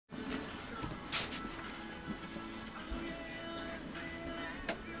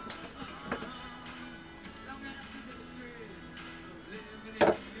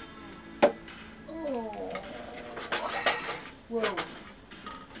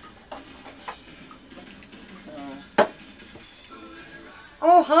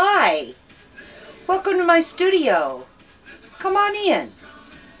Oh, hi. Welcome to my studio. Come on in.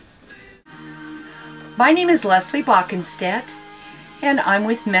 My name is Leslie Bockenstedt, and I'm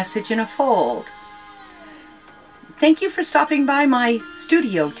with Message in a Fold. Thank you for stopping by my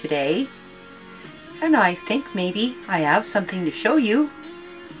studio today. And I think maybe I have something to show you.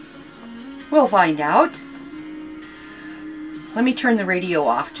 We'll find out. Let me turn the radio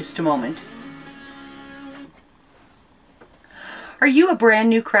off just a moment. Are you a brand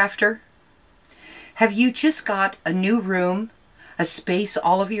new crafter? Have you just got a new room, a space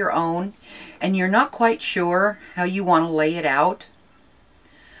all of your own, and you're not quite sure how you want to lay it out?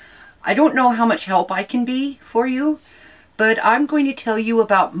 I don't know how much help I can be for you, but I'm going to tell you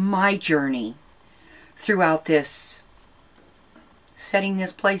about my journey throughout this, setting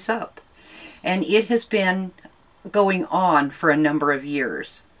this place up. And it has been going on for a number of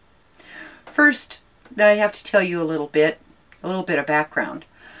years. First, I have to tell you a little bit of background.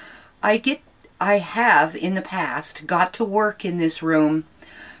 I have in the past got to work in this room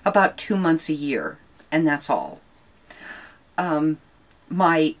about 2 months a year, and that's all.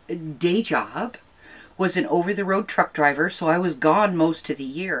 My day job was an over-the-road truck driver, so I was gone most of the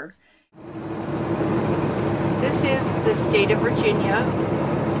year. This is the state of Virginia,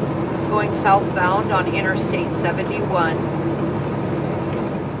 going southbound on Interstate 71.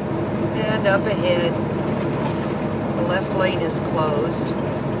 And up ahead, the left lane is closed,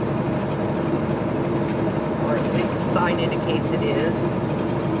 or at least the sign indicates it is.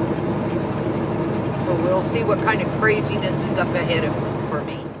 So we'll see what kind of craziness is up ahead for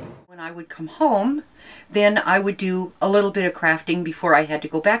me. When I would come home, then I would do a little bit of crafting before I had to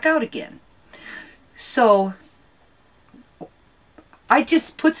go back out again. So I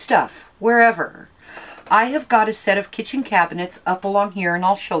just put stuff wherever. I have got a set of kitchen cabinets up along here, and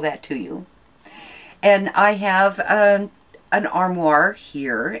I'll show that to you. And I have an armoire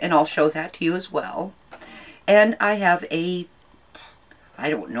here, and I'll show that to you as well. And I have I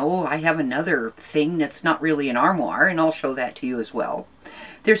don't know, I have another thing that's not really an armoire, and I'll show that to you as well.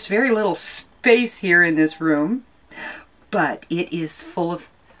 There's very little space here in this room, but it is full of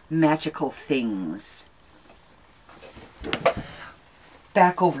magical things.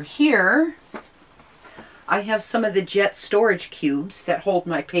 Back over here, I have some of the jet storage cubes that hold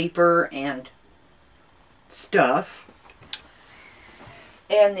my paper and stuff.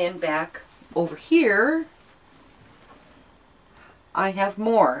 And then back over here, I have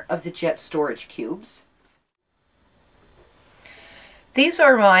more of the jet storage cubes. These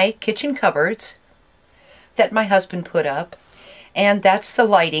are my kitchen cupboards that my husband put up, and that's the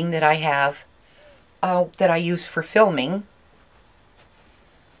lighting that I have that I use for filming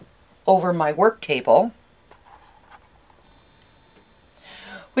over my work table,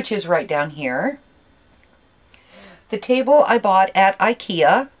 which is right down here. The table I bought at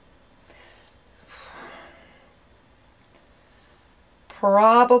IKEA,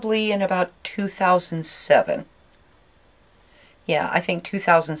 probably in about 2007. Yeah, I think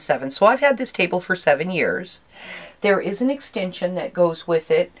 2007. So I've had this table for 7 years. There is an extension that goes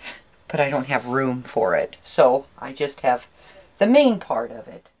with it, but I don't have room for it. So I just have the main part of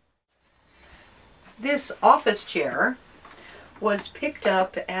it. This office chair was picked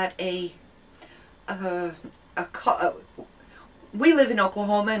up at we live in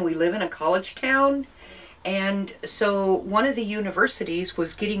Oklahoma, and we live in a college town. And so one of the universities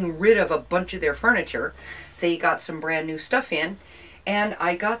was getting rid of a bunch of their furniture. They got some brand new stuff in, and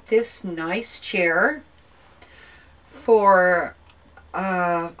I got this nice chair for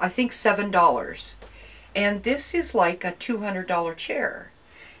I think $7. And this is like a $200 chair.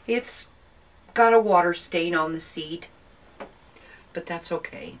 It's got a water stain on the seat, but that's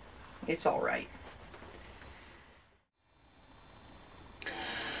okay. It's all right.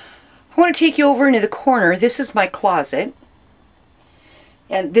 I want to take you over into the corner. This is my closet,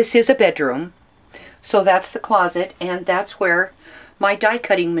 and this is a bedroom. So that's the closet, and that's where my die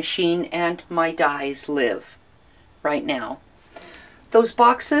cutting machine and my dies live right now. Those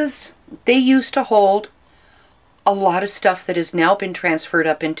boxes, they used to hold a lot of stuff that has now been transferred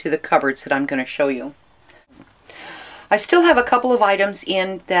up into the cupboards that I'm going to show you. I still have a couple of items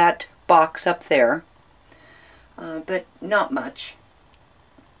in that box up there, but not much.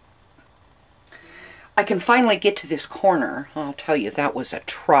 I can finally get to this corner. I'll tell you, that was a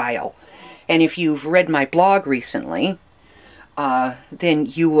trial. And if you've read my blog recently, then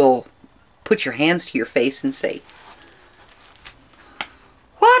you will put your hands to your face and say,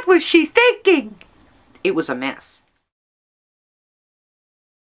 "What was she thinking?" It was a mess.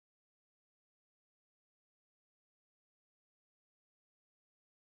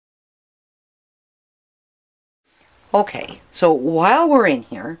 Okay, so while we're in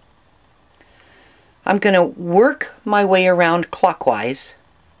here, I'm going to work my way around clockwise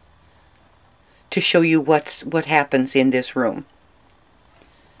to show you what happens in this room.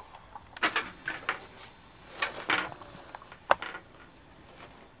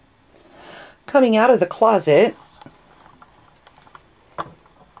 Coming out of the closet,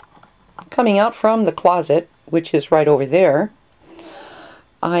 coming out from the closet, which is right over there,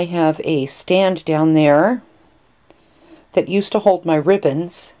 I have a stand down there that used to hold my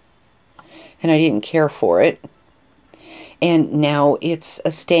ribbons, and I didn't care for it. And now it's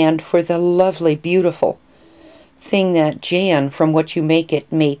a stand for the lovely, beautiful thing that Jan from What You Make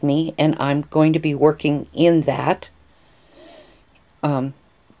It made me, and I'm going to be working in that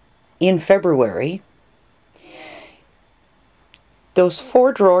in February. Those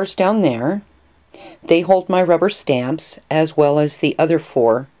 4 drawers down there, they hold my rubber stamps as well as the other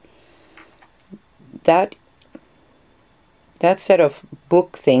 4. That set of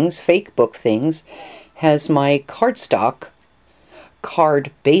book things, fake book things, has my cardstock card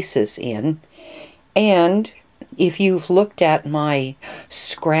bases in. And if you've looked at my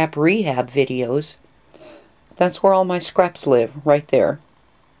scrap rehab videos, that's where all my scraps live, right there.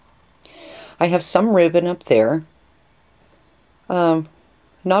 I have some ribbon up there.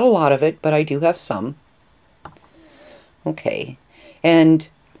 Not a lot of it, but I do have some. Okay, and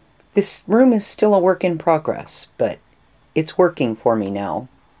this room is still a work in progress, but it's working for me now.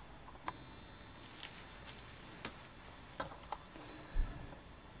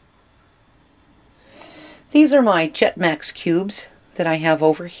 These are my Jetmax cubes that I have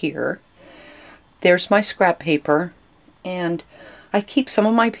over here. There's my scrap paper, and I keep some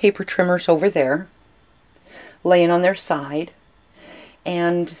of my paper trimmers over there, laying on their side.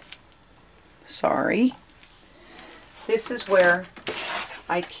 And, sorry, this is where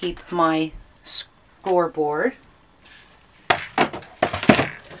I keep my scoreboard.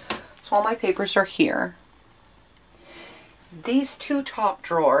 So all my papers are here. These 2 top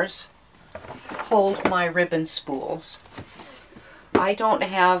drawers hold my ribbon spools. I don't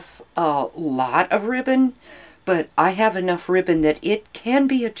have a lot of ribbon, but I have enough ribbon that it can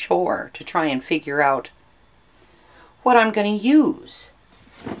be a chore to try and figure out what I'm going to use.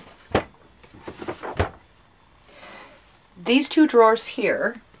 These 2 drawers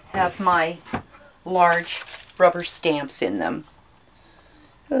here have my large rubber stamps in them.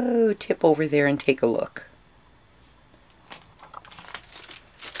 Oh, tip over there and take a look.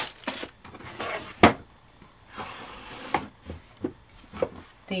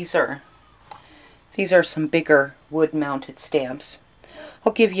 These are some bigger wood-mounted stamps.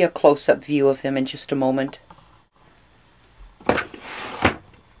 I'll give you a close-up view of them in just a moment.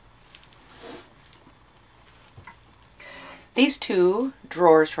 These 2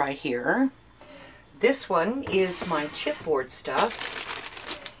 drawers right here, this one is my chipboard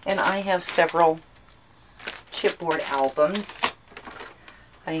stuff, and I have several chipboard albums.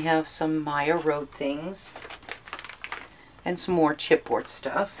 I have some Maya Road things and some more chipboard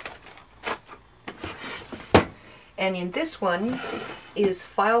stuff. And in this one is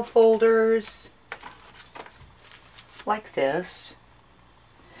file folders like this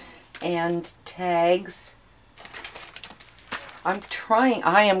and tags.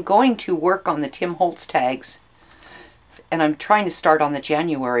 I am going to work on the Tim Holtz tags, and I'm trying to start on the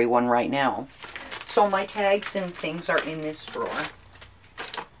January one right now. So my tags and things are in this drawer.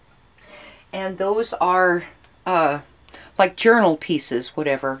 And those are like journal pieces,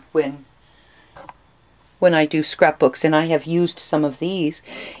 whatever, when I do scrapbooks, and I have used some of these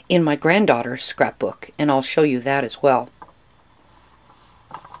in my granddaughter's scrapbook, and I'll show you that as well.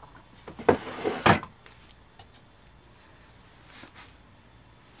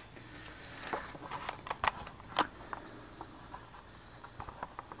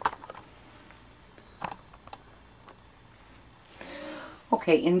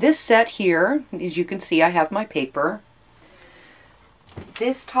 Okay, in this set here, as you can see, I have my paper.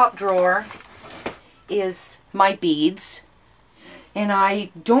 This top drawer is my beads, and I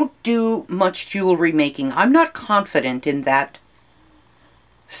don't do much jewelry making. I'm not confident in that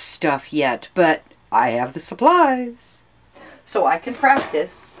stuff yet, but I have the supplies, so I can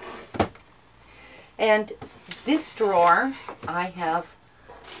practice. And this drawer, I have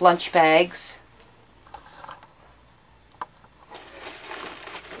lunch bags.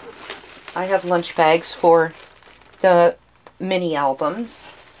 I have lunch bags for the mini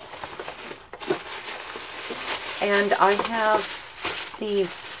albums. And I have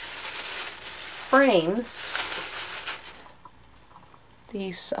these frames,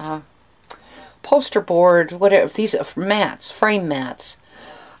 these poster board, whatever, these are mats, frame mats.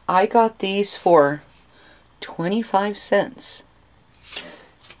 I got these for 25 cents.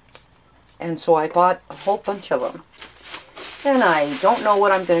 And so I bought a whole bunch of them. And I don't know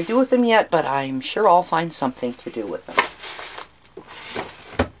what I'm going to do with them yet, but I'm sure I'll find something to do with them.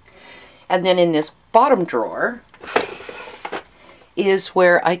 And then in this bottom drawer is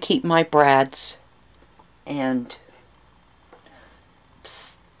where I keep my brads and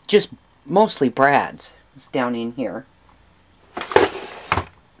just mostly brads. It's down in here.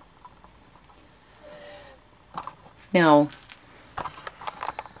 Now,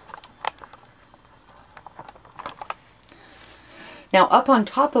 up on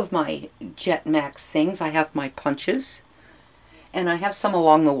top of my Jet Max things, I have my punches. And I have some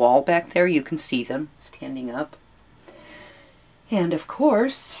along the wall back there. You can see them standing up. And of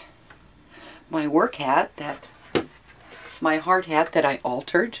course, my work hat, my hard hat that I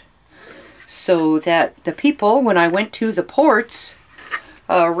altered, so that the people, when I went to the ports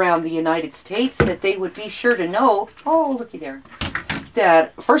around the United States, that they would be sure to know, oh, looky there,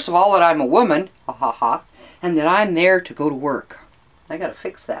 that first of all, that I'm a woman, ha ha ha, and that I'm there to go to work. I gotta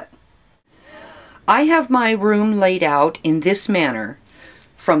fix that. I have my room laid out in this manner,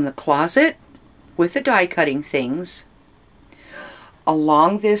 from the closet with the die cutting things,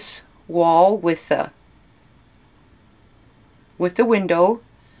 along this wall with the window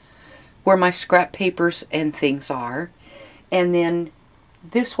where my scrap papers and things are, and then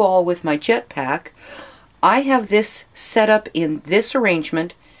this wall with my jetpack. I have this set up in this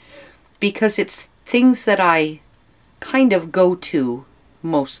arrangement because it's things that I kind of go to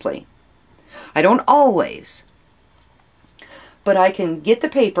mostly. I don't always, but I can get the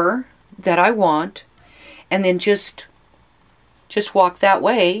paper that I want and then just walk that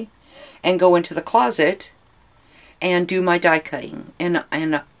way and go into the closet and do my die cutting. And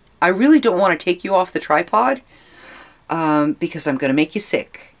I really don't want to take you off the tripod because I'm going to make you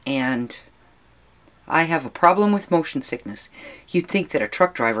sick, and I have a problem with motion sickness. You'd think that a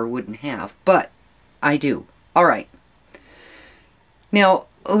truck driver wouldn't have, but I do. All right. Now,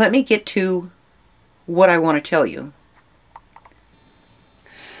 let me get to what I want to tell you.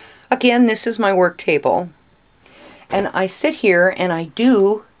 Again, this is my work table, and I sit here and I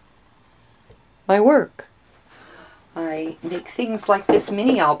do my work. I make things like this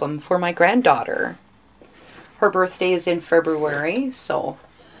mini album for my granddaughter. Her birthday is in February, so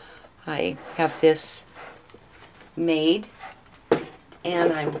I have this made,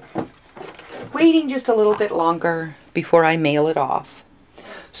 and I'm waiting just a little bit longer before I mail it off.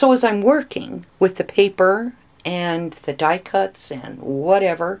 So as I'm working with the paper and the die cuts and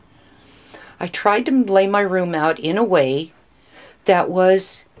whatever, I tried to lay my room out in a way that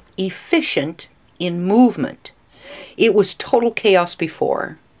was efficient in movement. It was total chaos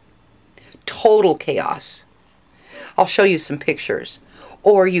before. Total chaos. I'll show you some pictures.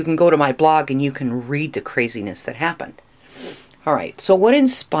 Or you can go to my blog and you can read the craziness that happened. All right, so what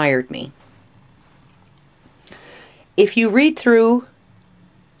inspired me? If you read through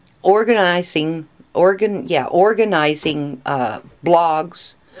organizing blogs,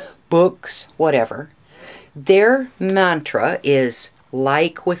 books, whatever, their mantra is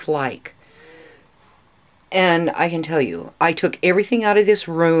like with like. And I can tell you, I took everything out of this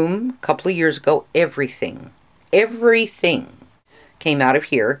room a couple of years ago. Everything came out of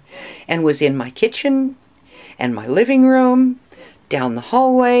here and was in my kitchen and my living room, down the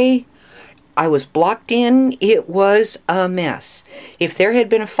hallway. I was blocked in. It was a mess. If there had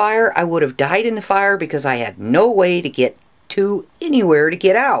been a fire, I would have died in the fire because I had no way to get to anywhere to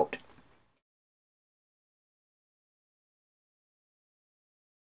get out.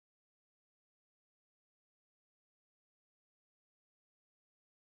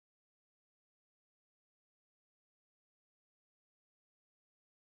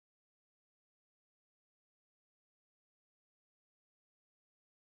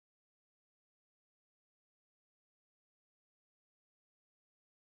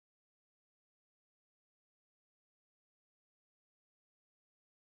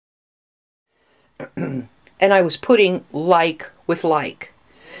 And I was putting like with like.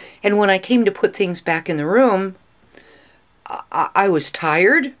 And when I came to put things back in the room, I was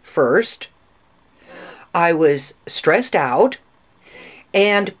tired first. I was stressed out.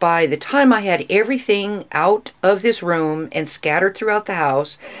 And by the time I had everything out of this room and scattered throughout the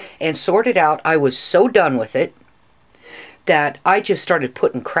house and sorted out, I was so done with it that I just started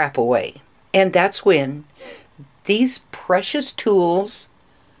putting crap away. And that's when these precious tools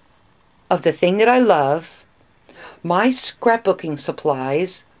of the thing that I love, my scrapbooking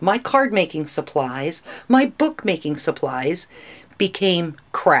supplies, my card making supplies, my book making supplies, became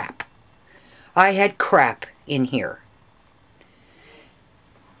crap. I had crap in here.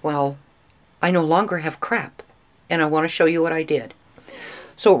 Well, I no longer have crap, and I want to show you what I did.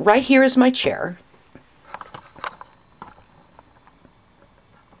 So right here is my chair.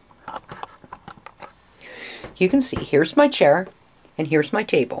 You can see, here's my chair, and here's my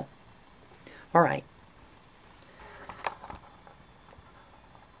table. All right.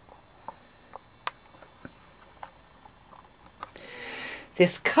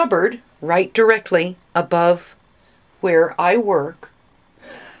 This cupboard, right directly above where I work,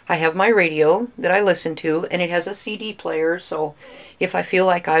 I have my radio that I listen to, and it has a CD player, so if I feel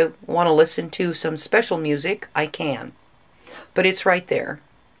like I want to listen to some special music, I can. But it's right there.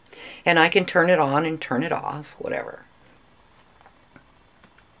 And I can turn it on and turn it off, whatever.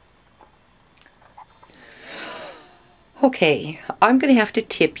 Okay, I'm going to have to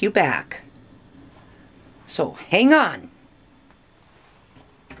tip you back. So hang on.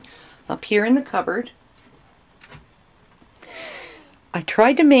 Up here in the cupboard, I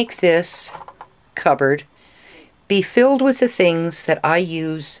tried to make this cupboard be filled with the things that I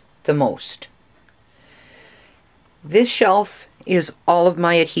use the most. This shelf is all of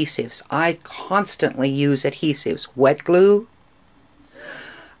my adhesives. I constantly use adhesives. Wet glue.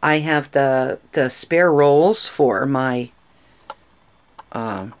 I have the spare rolls for my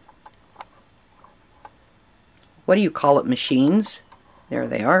what do you call it, machines? There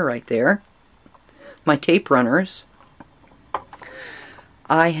they are right there. My tape runners.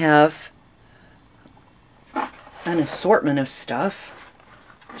 I have an assortment of stuff.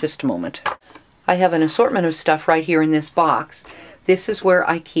 Just a moment. I have an assortment of stuff right here in this box. This is where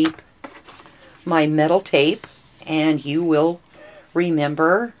I keep my metal tape, and you will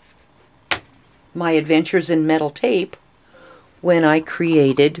remember my adventures in metal tape when I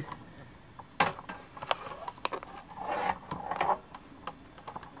created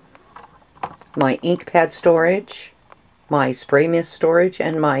my ink pad storage, my spray mist storage,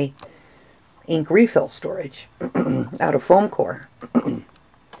 and my ink refill storage out of foam core.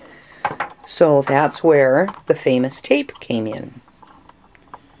 So that's where the famous tape came in.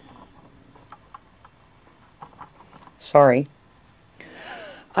 Sorry.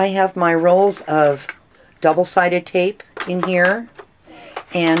 I have my rolls of double-sided tape in here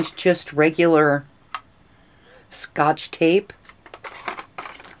and just regular Scotch tape.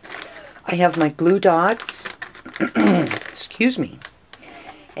 I have my glue dots. Excuse me.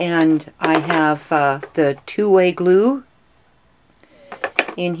 And I have the two-way glue.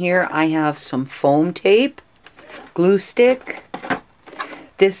 In here I have some foam tape, glue stick.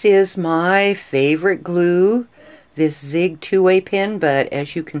 This is my favorite glue, this Zig two-way pin, but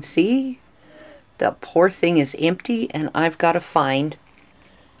as you can see, the poor thing is empty, and I've got to find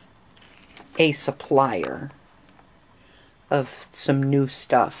a supplier of some new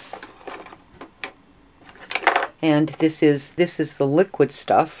stuff. And this is the liquid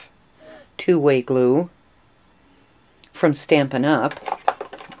stuff, two-way glue from Stampin' Up.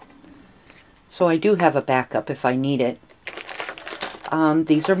 So I do have a backup if I need it.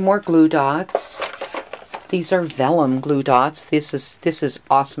 These are more glue dots. These are vellum glue dots. This is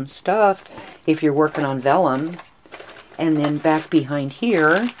awesome stuff if you're working on vellum. And then back behind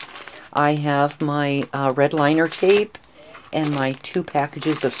here, I have my red liner tape and my 2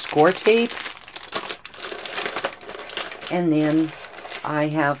 packages of score tape. And then I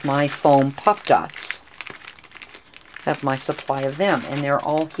have my foam puff dots. I have my supply of them, and they're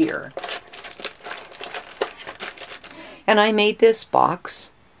all here. And I made this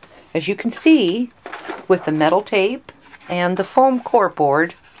box, as you can see, with the metal tape and the foam core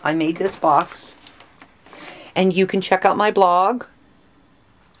board. I made this box. And you can check out my blog.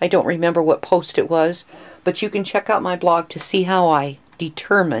 I don't remember what post it was, but you can check out my blog to see how I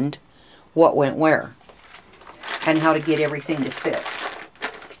determined what went where and how to get everything to fit.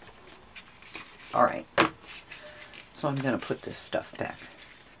 Alright, so I'm going to put this stuff back.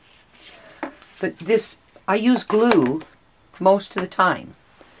 But this, I use glue most of the time.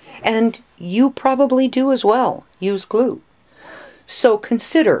 And you probably do as well, use glue. So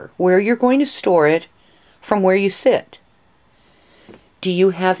consider where you're going to store it from where you sit. Do you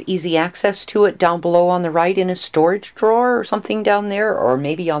have easy access to it down below on the right in a storage drawer or something down there, or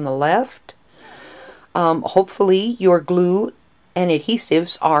maybe on the left? Hopefully your glue and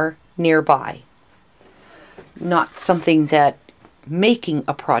adhesives are nearby. Not something that making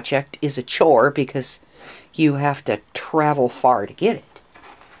a project is a chore because you have to travel far to get it.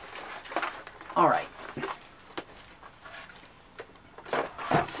 Alright.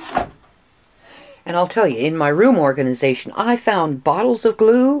 And I'll tell you, in my room organization, I found bottles of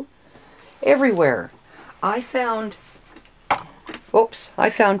glue everywhere. I found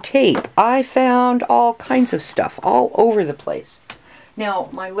tape. I found all kinds of stuff all over the place. Now,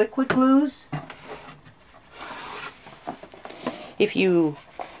 my liquid glues, if you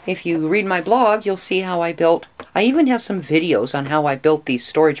read my blog, you'll see how I built, I even have some videos on how I built these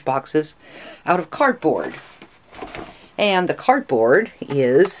storage boxes out of cardboard. And the cardboard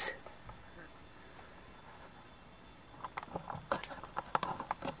is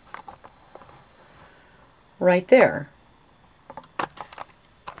right there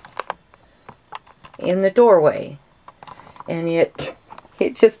in the doorway. And it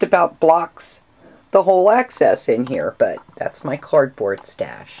just about blocks the whole access in here, but that's my cardboard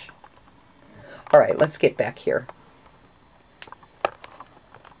stash. All right, let's get back here.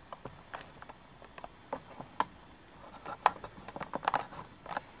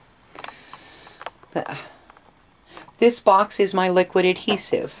 This box is my liquid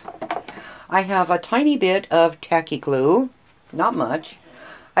adhesive. I have a tiny bit of tacky glue, not much.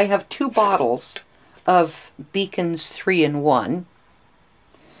 I have 2 bottles of Beacon's 3-in-1.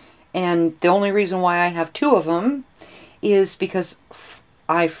 And the only reason why I have 2 of them is because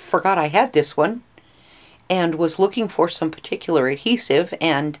I forgot I had this one and was looking for some particular adhesive,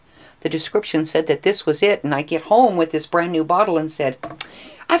 and the description said that this was it, and I get home with this brand new bottle and said,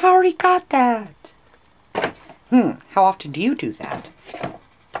 I've already got that. How often do you do that?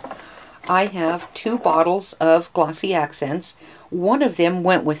 I have 2 bottles of glossy accents. One of them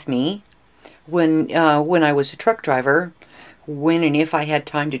went with me when I was a truck driver, when and if I had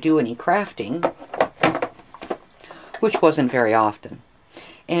time to do any crafting, which wasn't very often.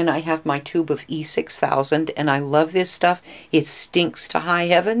 And I have my tube of E6000, and I love this stuff. It stinks to high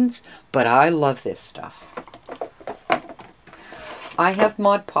heavens, but I love this stuff. I have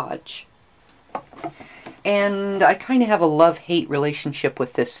Mod Podge, and I kind of have a love-hate relationship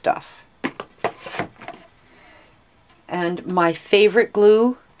with this stuff. And my favorite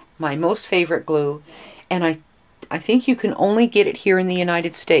glue, my most favorite glue, and I think you can only get it here in the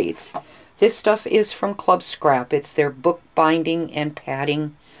United States. This stuff is from Club Scrap. It's their bookbinding and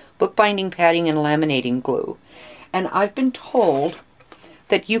padding, padding, and laminating glue. And I've been told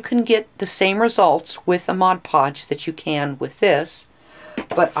that you can get the same results with a Mod Podge that you can with this,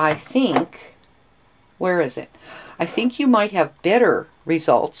 but I think, where is it? I think you might have better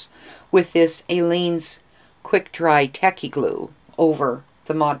results with this Aleene's Quick Dry Tacky Glue over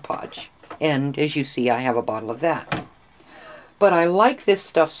the Mod Podge. And as you see, I have a bottle of that. But I like this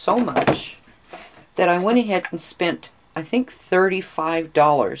stuff so much that I went ahead and spent, I think,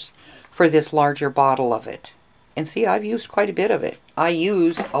 $35 for this larger bottle of it. And see, I've used quite a bit of it. I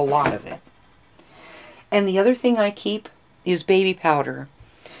use a lot of it. And the other thing I keep is baby powder.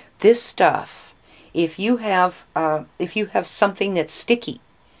 This stuff, if you have something that's sticky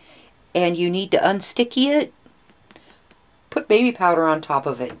and you need to unsticky it, put baby powder on top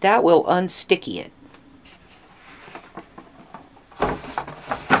of it. That will unsticky it.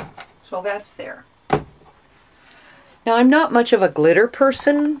 So that's there. Now, I'm not much of a glitter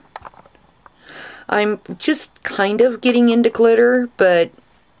person. I'm just kind of getting into glitter, but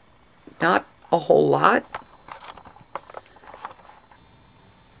not a whole lot.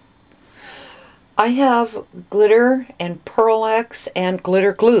 I have glitter and Pearl-Ex and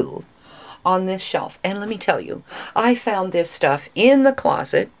glitter glue on this shelf. And let me tell you, I found this stuff in the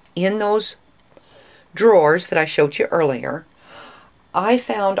closet, in those drawers that I showed you earlier. I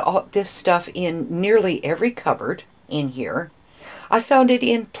found all this stuff in nearly every cupboard in here. I found it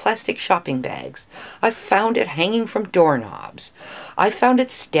in plastic shopping bags. I found it hanging from doorknobs. I found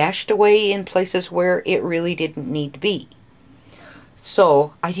it stashed away in places where it really didn't need to be.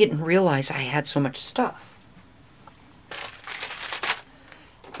 So I didn't realize I had so much stuff.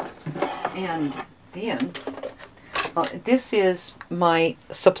 And then this is my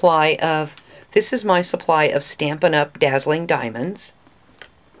supply of Stampin' Up! Dazzling Diamonds.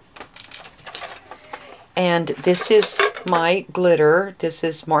 And this is my glitter. This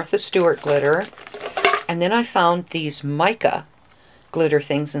is Martha Stewart glitter. And then I found these mica glitter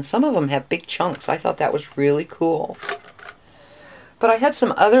things, and some of them have big chunks. I thought that was really cool. But I had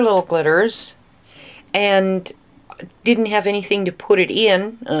some other little glitters and didn't have anything to put it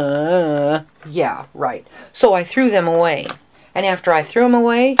in. Yeah, right. So I threw them away. And after I threw them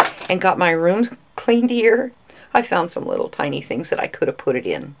away and got my room cleaned here, I found some little tiny things that I could have put it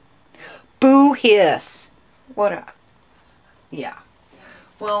in. Boo hiss. What a... Yeah.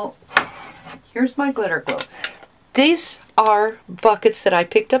 Well, here's my glitter glue. These are buckets that I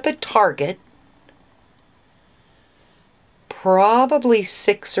picked up at Target probably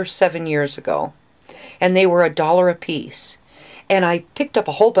 6 or 7 years ago. And they were $1 a piece. And I picked up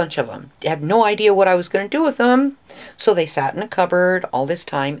a whole bunch of them. Had no idea what I was going to do with them. So they sat in a cupboard all this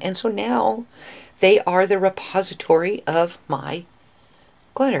time. And so now they are the repository of my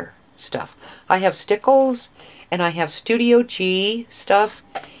glitter stuff. I have Stickles and I have Studio G stuff,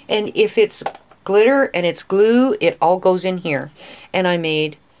 and if it's glitter and it's glue, it all goes in here. And I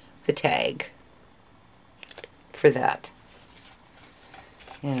made the tag for that.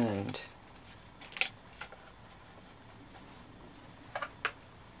 And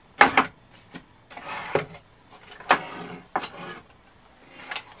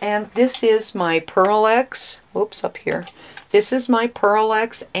this is my Pearl X. Whoops, up here. This is my Pearl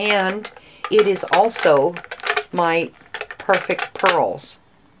X, and it is also my Perfect Pearls.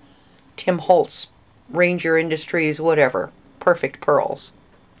 Tim Holtz, Ranger Industries, whatever. Perfect Pearls.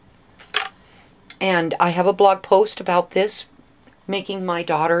 And I have a blog post about this, making my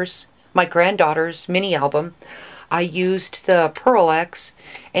granddaughter's mini album. I used the Pearl X,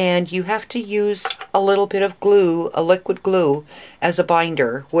 and you have to use a little bit of glue, a liquid glue, as a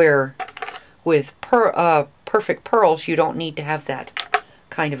binder, where with Perfect Pearls you don't need to have that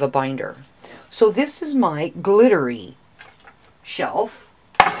kind of a binder. So this is my glittery shelf.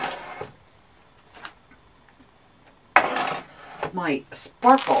 My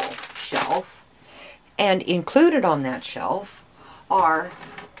sparkle shelf, and included on that shelf are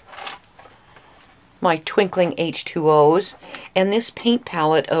my twinkling H2Os and this paint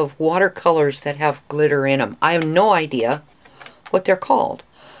palette of watercolors that have glitter in them. I have no idea what they're called.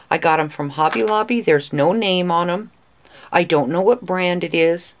 I got them from Hobby Lobby. There's no name on them. I don't know what brand it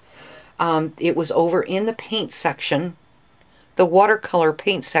is. It was over in the paint section, the watercolor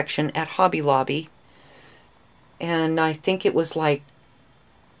paint section at Hobby Lobby, and I think it was like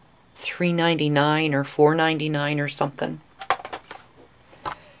 $3.99 or $4.99 or something.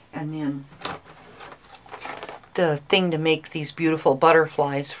 And then the thing to make these beautiful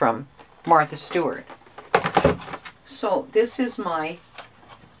butterflies from Martha Stewart. So this is my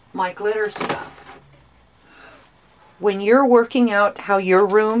glitter stuff. When you're working out how your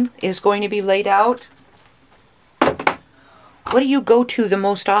room is going to be laid out, what do you go to the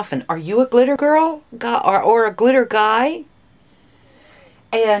most often? Are you a glitter girl or a glitter guy?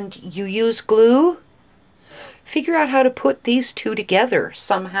 And you use glue? Figure out how to put these two together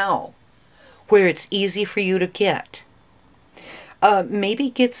somehow, where it's easy for you to get. Maybe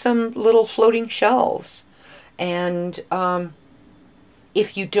get some little floating shelves, and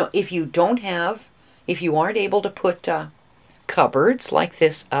if you aren't able to put cupboards like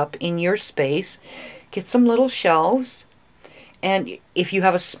this up in your space, get some little shelves. And if you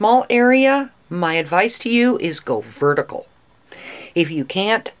have a small area, my advice to you is go vertical. If you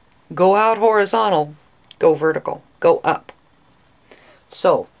can't go out horizontal, go vertical, go up.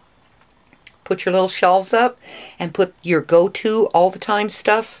 So put your little shelves up and put your go-to all the time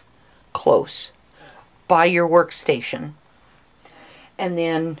stuff close by your workstation. And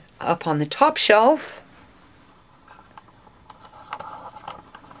then up on the top shelf,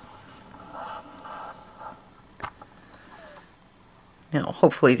 now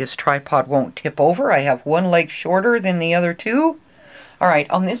hopefully this tripod won't tip over. I have one leg shorter than the other two. Alright,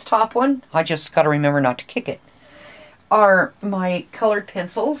 on this top one, I just got to remember not to kick it, are my colored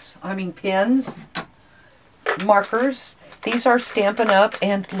pens, markers. These are Stampin' Up,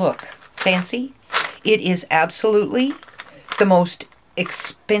 and look, fancy. It is absolutely the most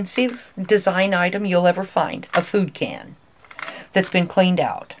expensive design item you'll ever find, a food can that's been cleaned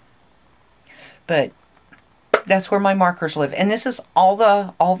out. But that's where my markers live, and this is all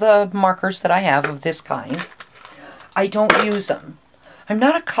the markers that I have of this kind. I don't use them. I'm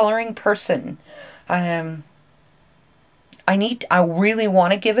not a coloring person. I really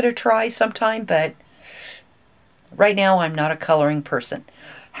want to give it a try sometime, but right now I'm not a coloring person.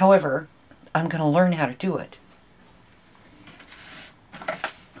 However, I'm going to learn how to do it.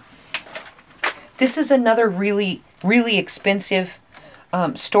 This is another really, really expensive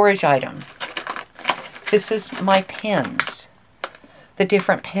storage item. This is my pens, the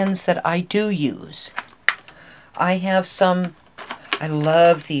different pens that I do use. I have some, I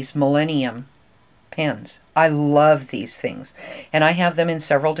love these Millennium pens. I love these things. And I have them in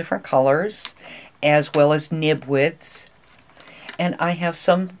several different colors, as well as nib widths. And I have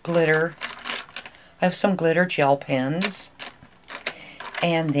some glitter gel pens.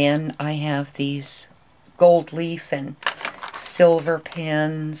 And then I have these gold leaf and silver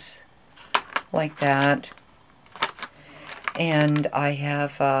pens, like that. And I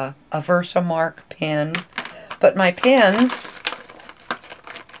have a Versamark pen. But my pens,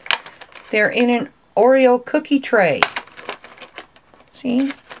 they're in an Oreo cookie tray.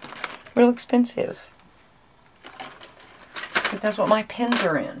 See? Real expensive. But that's what my pens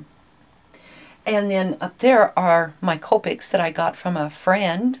are in. And then up there are my Copics that I got from a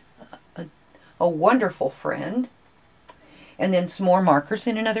friend, a wonderful friend. and then some more markers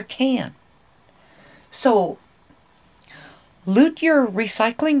in another can. So loot your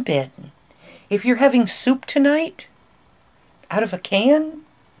recycling bin. If you're having soup tonight out of a can,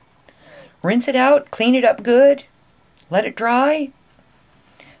 rinse it out, clean it up good, let it dry,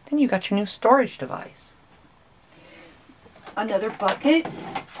 then you got your new storage device. Another bucket,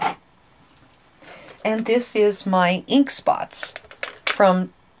 and this is my ink spots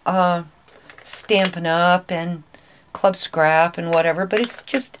from Stampin' Up! And Club Scrap and whatever, but it's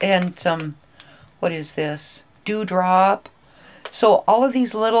just, and some, what is this? Dewdrop. So all of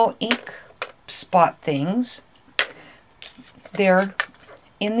these little ink spot things, they're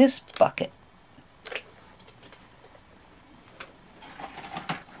in this bucket.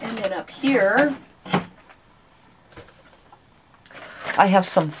 And then up here, I have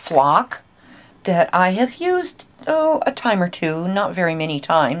some flock that I have used, a time or two, not very many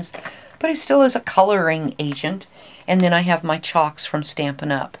times, but it still is a coloring agent. And then I have my chalks from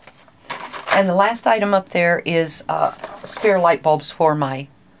Stampin' Up! And the last item up there is spare light bulbs for my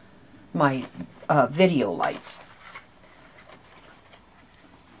video lights.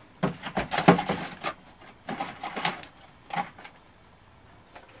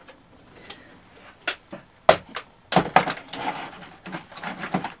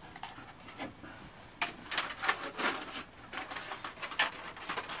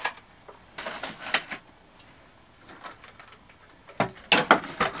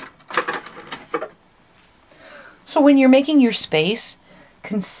 So when you're making your space,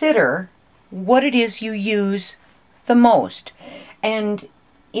 consider what it is you use the most. And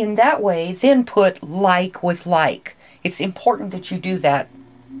in that way, then put like with like. It's important that you do that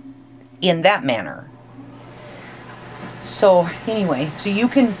in that manner. So anyway, so you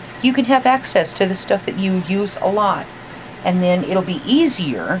can have access to the stuff that you use a lot. And then it'll be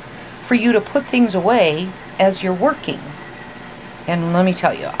easier for you to put things away as you're working. And let me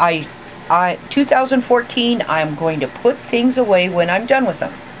tell you, 2014, I'm going to put things away when I'm done with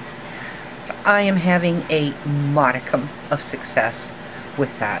them. I am having a modicum of success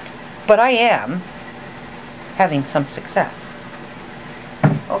with that. But I am having some success.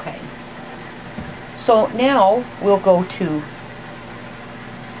 Okay. So now we'll go to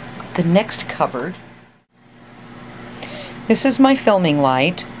the next cupboard. This is my filming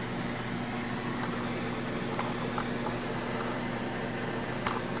light.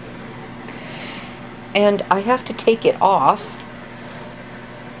 And I have to take it off,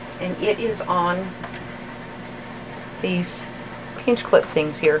 and it is on these pinch clip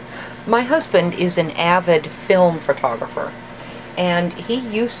things here. My husband is an avid film photographer, and he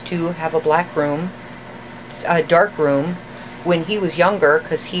used to have a black room, a dark room, when he was younger,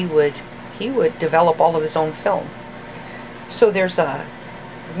 because he would develop all of his own film. So there's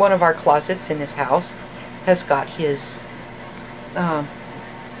one of our closets in this house has got his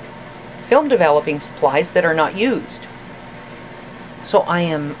film developing supplies that are not used. So I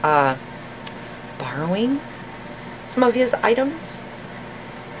am borrowing some of his items.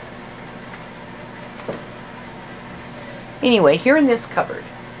 Anyway, here in this cupboard,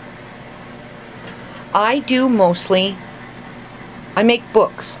 I make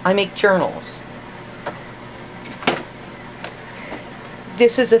books, I make journals.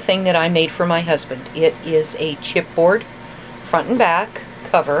 This is a thing that I made for my husband. It is a chipboard front and back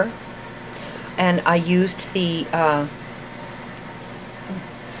cover. And I used the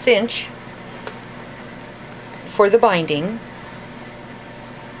cinch for the binding.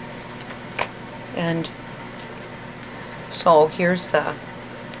 And so here's the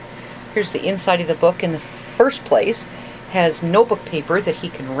inside of the book. In the first place has notebook paper that he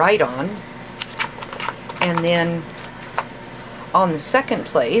can write on. And then on the second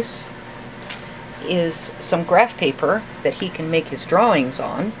place is some graph paper that he can make his drawings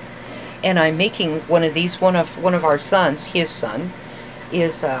on. And I'm making one of these. One of our sons, his son,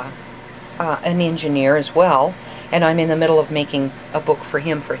 is an engineer as well, and I'm in the middle of making a book for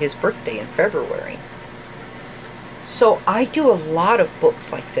him for his birthday in February. So I do a lot of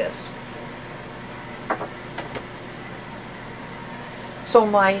books like this. So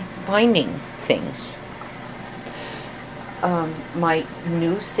my binding things, my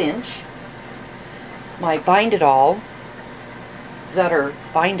new cinch, my bind it all. Zutter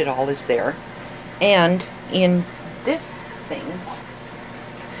bind it all is there, and in this thing,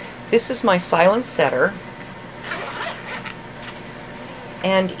 this is my silent setter,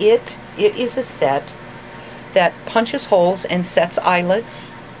 and it is a set that punches holes and sets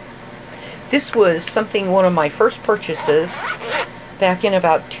eyelets. This was one of my first purchases back in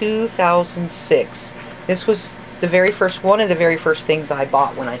about 2006. This was one of the very first things I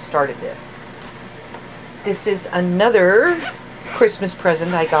bought when I started this. This is another Christmas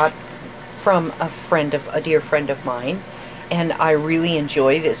present I got from a dear friend of mine, and I really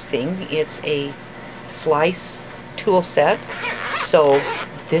enjoy this thing. It's a slice tool set, so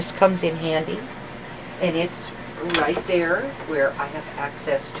this comes in handy, and it's right there where I have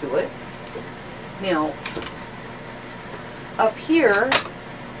access to it. Now, up here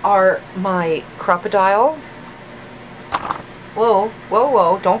are my crocodile. Whoa, whoa,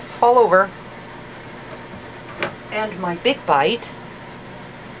 whoa, don't fall over. And my big bite.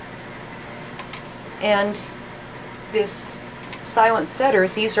 And this silent setter.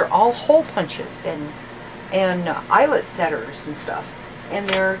 These are all hole punches and eyelet setters and stuff. And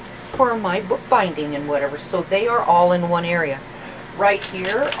they're for my bookbinding and whatever. So they are all in one area. Right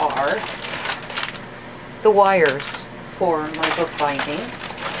here are the wires for my bookbinding.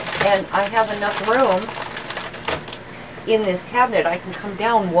 And I have enough room in this cabinet. I can come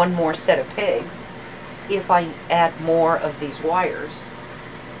down one more set of pegs if I add more of these wires.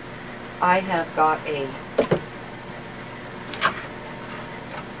 I have got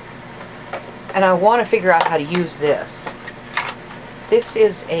and I want to figure out how to use this. This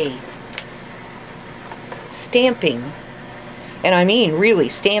is a stamping, and I mean really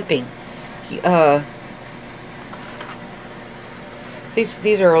stamping.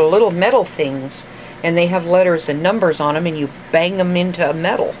 These are little metal things, and they have letters and numbers on them, and you bang them into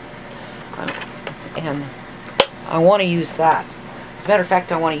metal. And I want to use that. As a matter of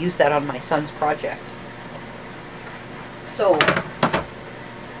fact, I want to use that on my son's project. So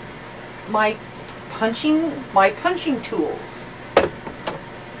my punching tools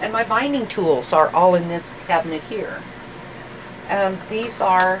and my binding tools are all in this cabinet here. And this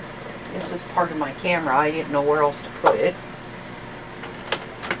is part of my camera. I didn't know where else to put it.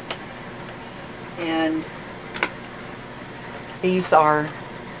 And these are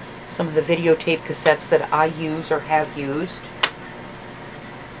some of the videotape cassettes that I use or have used.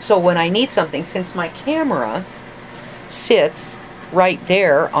 So when I need something, since my camera sits right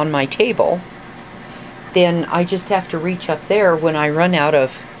there on my table, then I just have to reach up there when I run out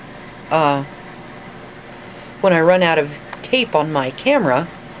of tape on my camera.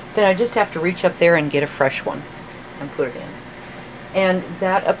 Then I just have to reach up there and get a fresh one and put it in. And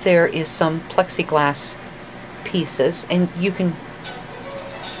that up there is some plexiglass pieces, and you can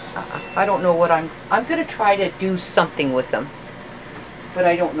I don't know what I'm going to try to do something with them, but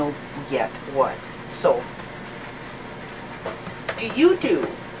I don't know yet what. So,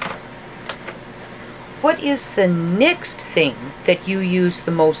 what is the next thing that you use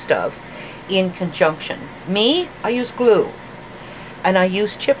the most of in conjunction? Me, I use glue, and I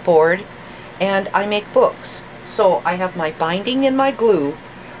use chipboard, and I make books. So I have my binding and my glue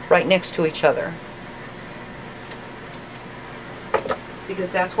right next to each other,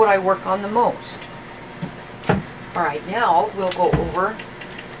 because that's what I work on the most. Alright, now we'll go over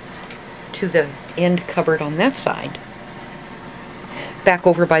to the end cupboard on that side. Back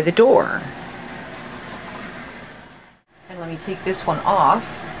over by the door. And let me take this one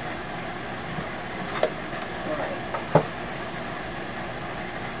off. Alright.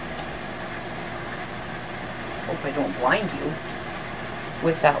 Hope I don't blind you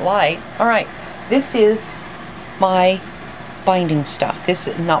with that light. Alright, this is my binding stuff. This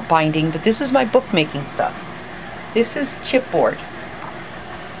is not binding, but this is my bookmaking stuff. This is chipboard.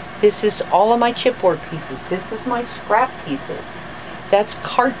 This is all of my chipboard pieces. This is my scrap pieces. That's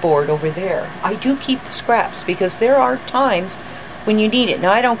cardboard over there. I do keep the scraps because there are times when you need it.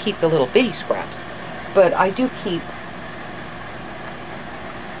 Now I don't keep the little bitty scraps, but I do keep,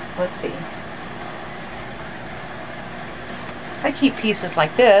 let's see, I keep pieces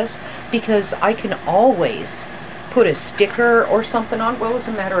like this because I can always put a sticker or something on. Well, as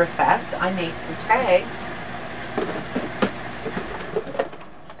a matter of fact, I made some tags.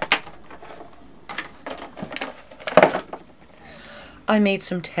 I made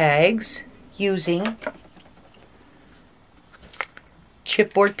some tags using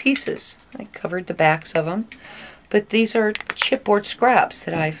chipboard pieces. I covered the backs of them, but these are chipboard scraps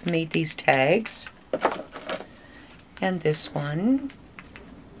that I've made these tags. And this one,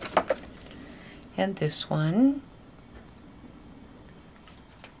 and this one,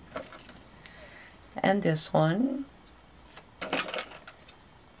 and this one,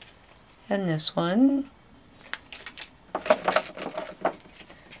 and this one,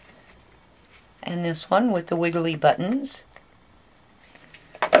 and this one with the wiggly buttons.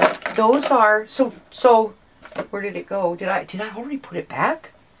 Those are, so where did it go? Did I already put it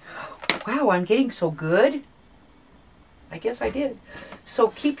back? Wow, I'm getting so good. I guess I did. So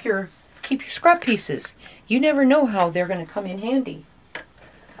keep your scrap pieces. You never know how they're going to come in handy.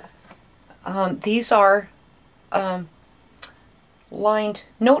 These are um, lined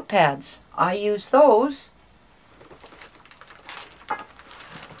notepads. I use those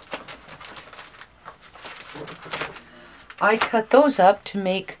I cut those up to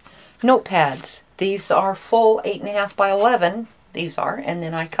make notepads. These are full 8.5 by 11. These are, and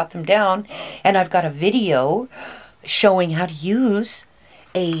then I cut them down, and I've got a video showing how to use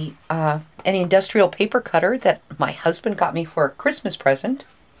an industrial paper cutter that my husband got me for a Christmas present,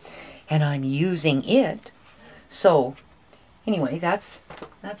 and I'm using it. So anyway, that's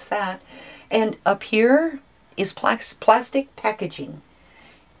that. And up here is plastic packaging.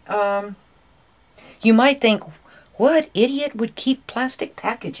 You might think, what idiot would keep plastic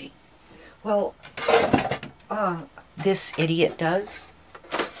packaging? Well, this idiot does.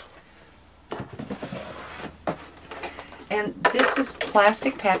 And this is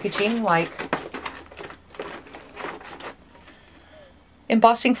plastic packaging, like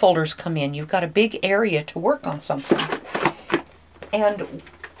embossing folders come in. You've got a big area to work on something. And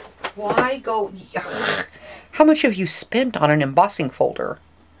why go... How much have you spent on an embossing folder?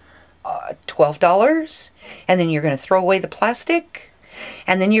 $12, and then you're going to throw away the plastic,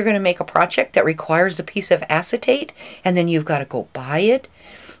 and then you're going to make a project that requires a piece of acetate, and then you've got to go buy it,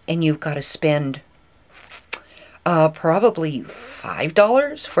 and you've got to spend probably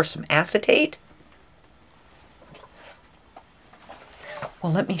 $5 for some acetate.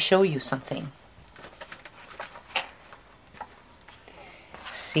 Well, let me show you something.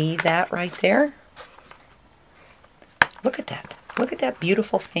 See that right there? Look at that. Look at that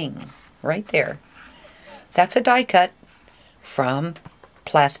beautiful thing right there. That's a die cut from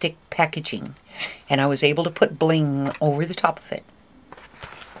plastic packaging. And I was able to put bling over the top of it.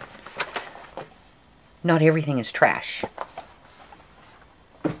 Not everything is trash.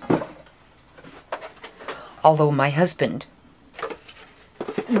 Although my husband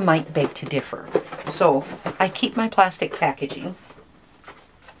might beg to differ. So I keep my plastic packaging.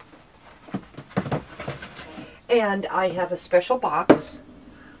 And I have a special box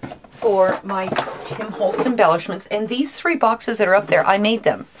for my Tim Holtz embellishments. And these 3 boxes that are up there, I made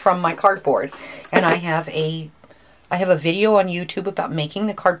them from my cardboard. And I have a video on YouTube about making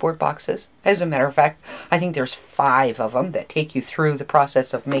the cardboard boxes. As a matter of fact, I think there's 5 of them that take you through the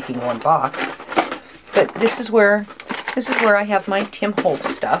process of making one box. But this is where I have my Tim Holtz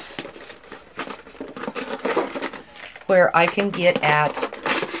stuff, where I can get at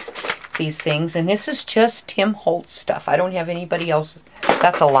these things. And this is just Tim Holtz stuff. I don't have anybody else.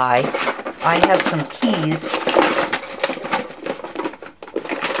 That's a lie. I have some keys.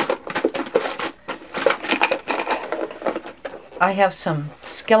 I have some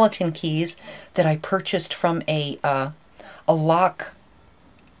skeleton keys that I purchased from a lock.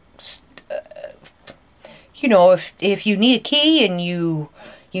 You know, if you need a key and you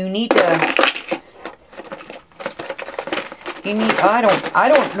need I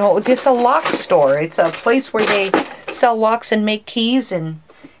don't know. It's a lock store. It's a place where they sell locks and make keys and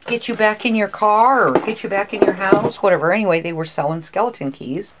get you back in your car or get you back in your house, whatever. Anyway, they were selling skeleton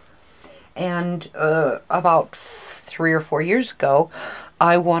keys. And about 3 or 4 years ago,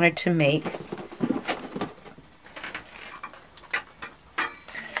 I wanted to make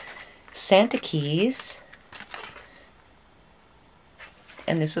Santa keys.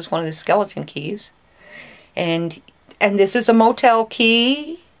 And this is one of the skeleton keys. And this is a motel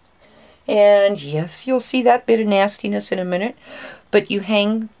key. And yes, you'll see that bit of nastiness in a minute. But you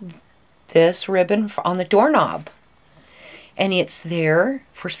hang this ribbon on the doorknob. And it's there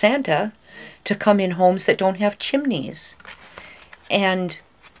for Santa to come in homes that don't have chimneys. And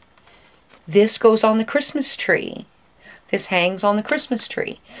this goes on the Christmas tree. This hangs on the Christmas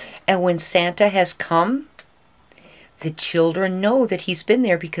tree. And when Santa has come, the children know that he's been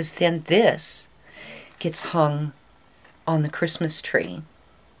there, because then this gets hung on the Christmas tree.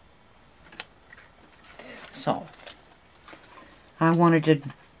 So I wanted to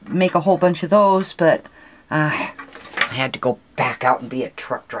make a whole bunch of those, but I had to go back out and be a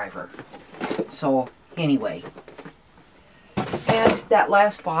truck driver. So anyway, and that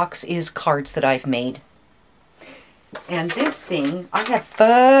last box is cards that I've made. And this thing, I had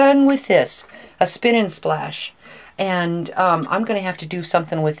fun with this, a spin and splash. And I'm going to have to do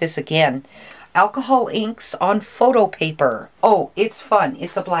something with this again. Alcohol inks on photo paper. Oh, it's fun.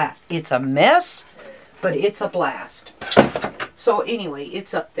 It's a blast. It's a mess, but it's a blast. So anyway,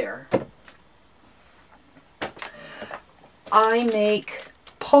 it's up there. I make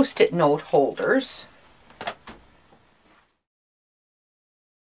Post-it note holders.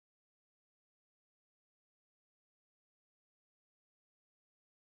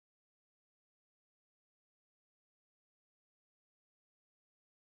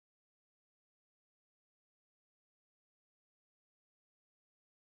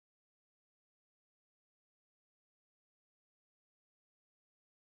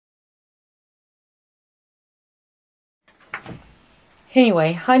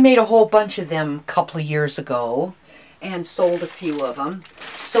 Anyway, I made a whole bunch of them a couple of years ago and sold a few of them.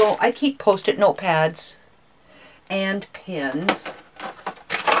 So I keep Post-it notepads and pens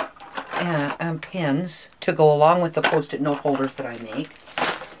to go along with the Post-it note holders that I make.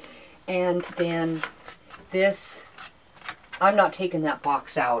 And then this, I'm not taking that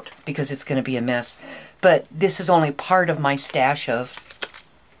box out because it's going to be a mess, but this is only part of my stash of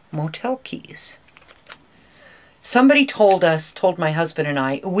motel keys. Somebody told my husband and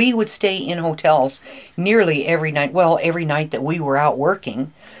I, we would stay in hotels nearly every night, well, every night that we were out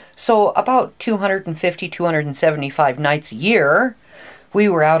working. So about 250, 275 nights a year, we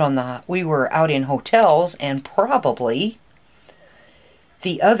were out in hotels, and probably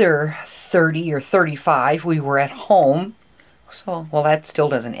the other 30 or 35 we were at home. So, well, that still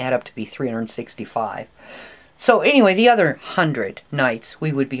doesn't add up to be 365. So anyway, the other 100 nights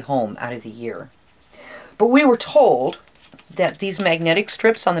we would be home out of the year. But we were told that these magnetic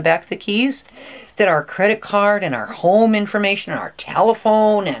strips on the back of the keys, that our credit card and our home information and our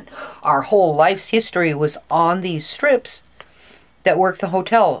telephone and our whole life's history was on these strips that worked the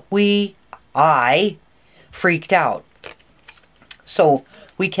hotel. I freaked out. So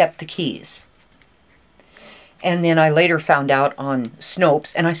we kept the keys. And then I later found out on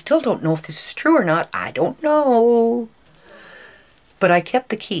Snopes, and I still don't know if this is true or not. I don't know. But I kept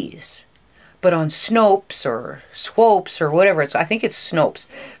the keys. But on Snopes or Swopes or whatever, I think it's Snopes,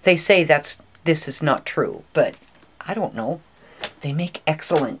 they say this is not true. But I don't know. They make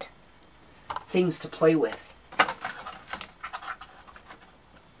excellent things to play with.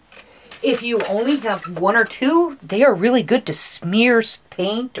 If you only have one or two, they are really good to smear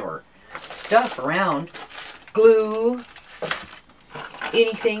paint or stuff around. Glue,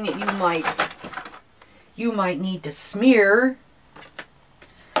 anything that you might need to smear.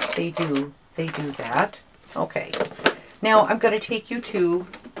 They do that. Okay. Now I'm going to take you to,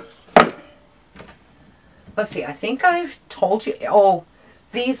 let's see, I think I've told you, oh,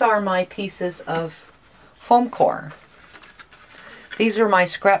 these are my pieces of foam core. These are my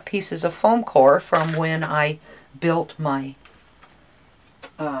scrap pieces of foam core from when I built my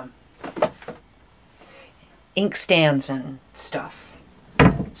ink stands and stuff.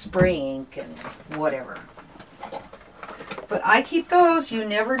 Spray ink and whatever. But I keep those. You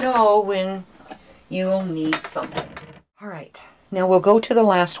never know when you'll need something. All right. Now we'll go to the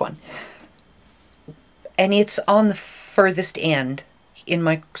last one. And it's on the furthest end in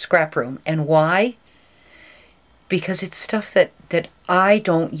my scrap room. And why? Because it's stuff that I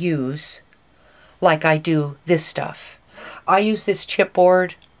don't use like I do this stuff. I use this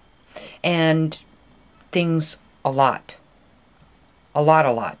chipboard and things a lot. A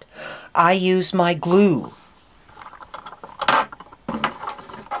lot. I use my glue.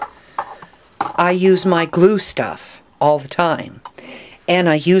 I use my glue stuff all the time. And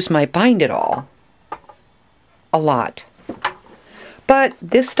I use my Bind It All a lot. But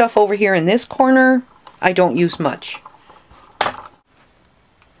this stuff over here in this corner, I don't use much.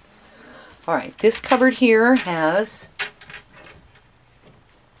 Alright, this cupboard here has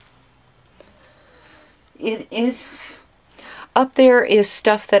up there is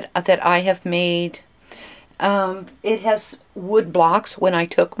stuff that I have made. It has wood blocks when I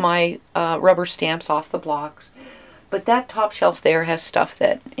took my rubber stamps off the blocks. But that top shelf there has stuff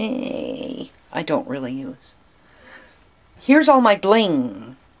that I don't really use. Here's all my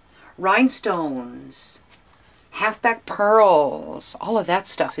bling. Rhinestones. Halfback pearls. All of that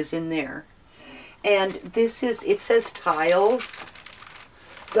stuff is in there. And this is, it says tiles,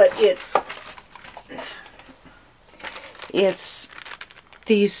 but it's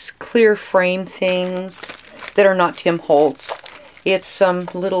these clear frame things that are not Tim Holtz. It's some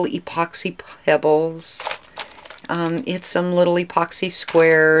little epoxy pebbles. It's some little epoxy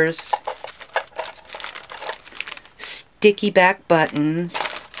squares. Sticky back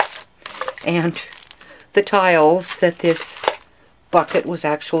buttons. And the tiles that this bucket was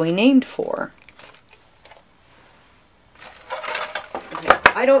actually named for.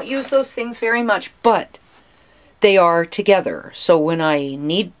 I don't use those things very much, but they are together. So when I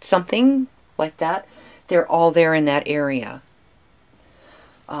need something like that, they're all there in that area.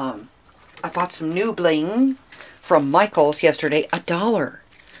 I bought some new bling from Michael's yesterday, $1.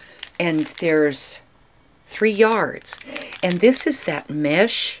 And there's 3 yards. And this is that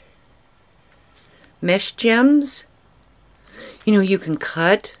mesh gems. You know, you can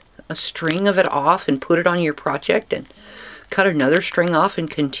cut a string of it off and put it on your project and cut another string off and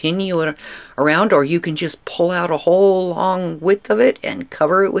continue it around, or you can just pull out a whole long width of it and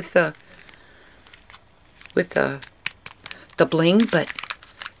cover it with the bling. But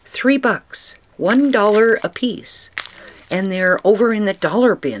 $3, $1 a piece, And they're over in the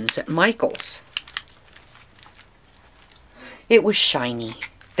dollar bins at Michael's. It was shiny.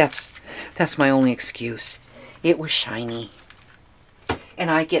 That's my only excuse. It was shiny. And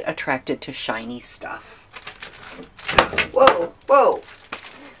I get attracted to shiny stuff. Whoa, whoa.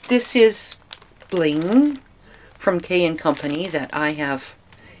 This is bling from K & Company that I have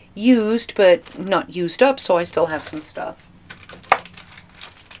used, but not used up, so I still have some stuff.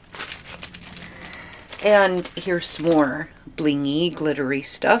 And here's some more blingy, glittery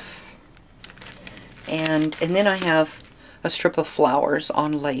stuff. And then I have a strip of flowers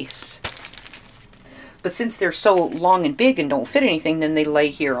on lace. But since they're so long and big and don't fit anything, then they lay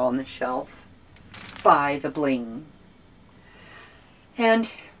here on the shelf by the bling. And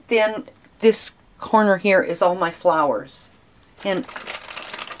then this corner here is all my flowers. And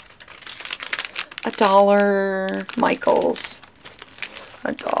 $1, Michael's.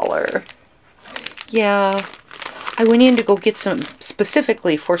 $1. Yeah, I went in to go get some,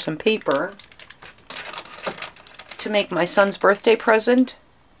 specifically for some paper to make my son's birthday present.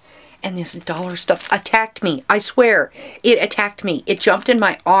 And this dollar stuff attacked me. I swear, it attacked me. It jumped in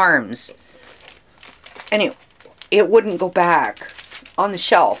my arms. And it wouldn't go back on the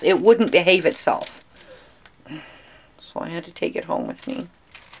shelf. It wouldn't behave itself. So I had to take it home with me.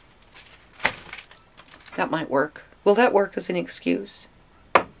 That might work. Will that work as an excuse?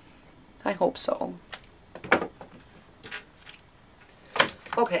 I hope so.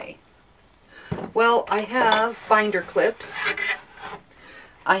 Okay. Well, I have binder clips.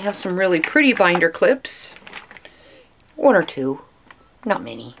 I have some really pretty binder clips. 1 or 2. Not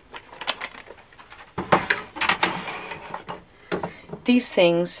many. These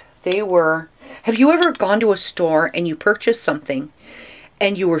things, they were... Have you ever gone to a store and you purchased something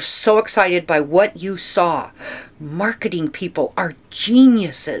and you were so excited by what you saw? Marketing people are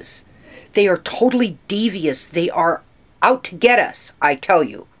geniuses. They are totally devious. They are out to get us, I tell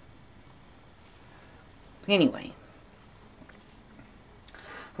you. Anyway, I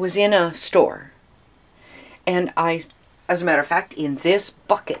was in a store, and as a matter of fact, in this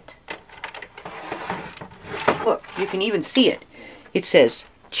bucket, look, you can even see it. It says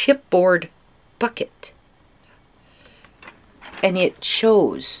chipboard bucket. And it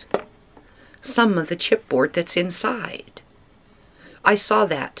shows some of the chipboard that's inside. I saw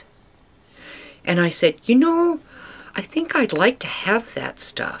that. And I said, you know, I think I'd like to have that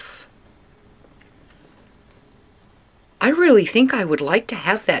stuff. I really think I would like to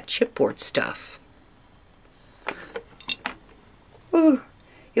have that chipboard stuff. Ooh,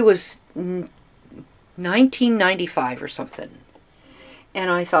 it was $19.95 or something. And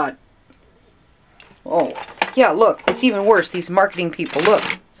I thought, oh, yeah, look, it's even worse. These marketing people, look,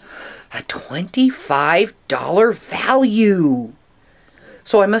 a $25 value.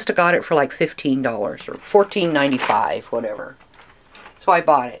 So I must have got it for like $15 or $14.95, whatever. So I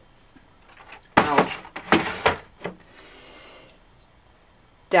bought it. Now,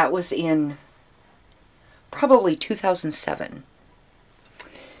 that was in probably 2007.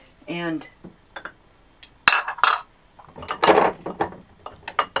 And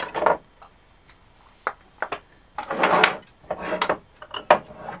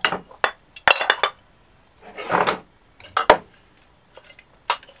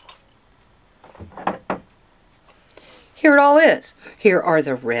here it all is. Here are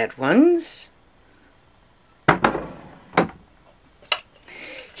the red ones.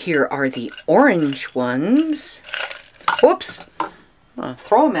 Here are the orange ones. Whoops. I'll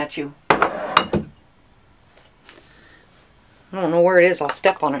throw them at you. I don't know where it is. I'll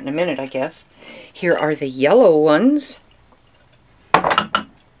step on it in a minute, I guess. Here are the yellow ones.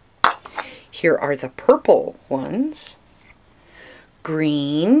 Here are the purple ones.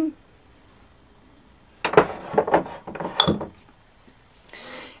 Green.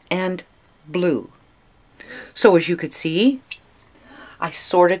 And blue. So as you could see, I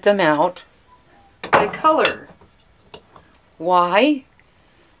sorted them out by color. Why?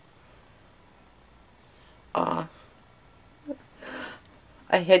 A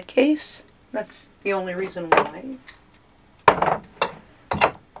head case? That's the only reason why.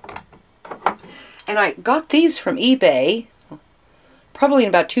 And I got these from eBay, probably in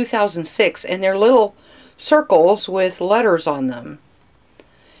about 2006, and they're little circles with letters on them.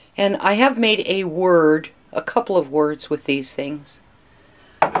 And I have made a couple of words with these things.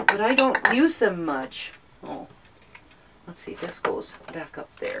 But I don't use them much. Oh, let's see, this goes back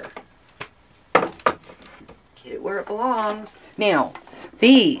up there. Get it where it belongs. Now,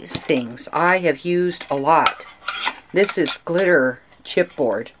 these things I have used a lot. This is glitter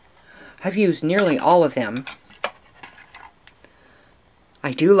chipboard. I've used nearly all of them.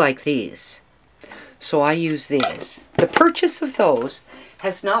 I do like these. So I use these. The purchase of those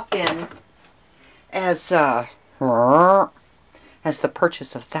has not been as the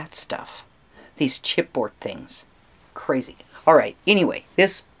purchase of that stuff. These chipboard things. Crazy. Alright, anyway,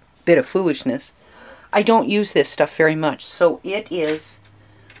 this bit of foolishness. I don't use this stuff very much. So it is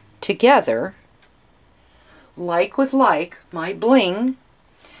together, like with like, my bling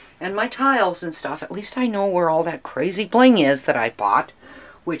and my tiles and stuff. At least I know where all that crazy bling is that I bought,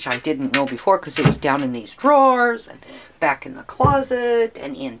 which I didn't know before because it was down in these drawers and back in the closet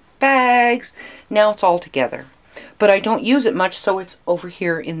and in bags. Now it's all together. But I don't use it much, so it's over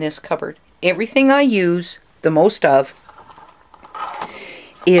here in this cupboard. Everything I use the most of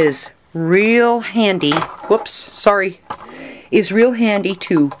is real handy. Whoops, sorry. Is real handy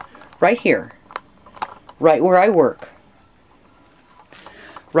to right here, right where I work,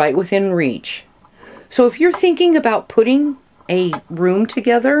 right within reach. So if you're thinking about putting a room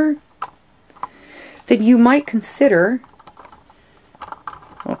together, then you might consider,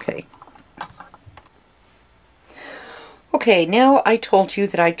 okay, now I told you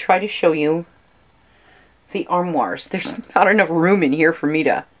that I'd try to show you the armoires. There's not enough room in here for me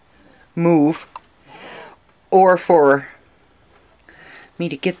to move or for me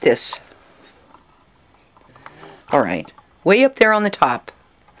to get this. Alright, way up there on the top.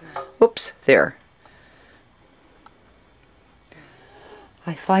 Oops, there.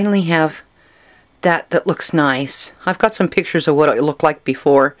 I finally have that looks nice. I've got some pictures of what it looked like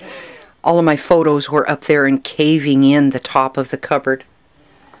before. All of my photos were up there and caving in the top of the cupboard.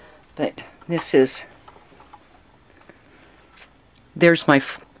 But this is... there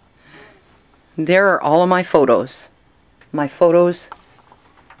are all of my photos. My photos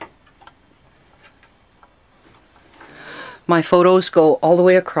go all the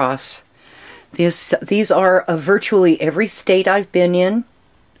way across. These are of virtually every state I've been in.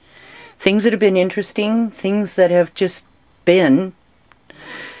 Things that have been interesting, things that have just been,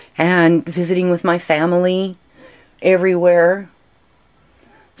 and visiting with my family everywhere.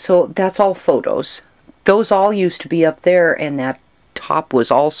 So that's all photos. Those all used to be up there, and that top was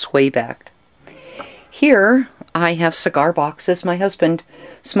all sway backed. Here I have cigar boxes. My husband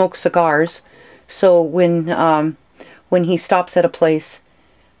smokes cigars, so when he stops at a place,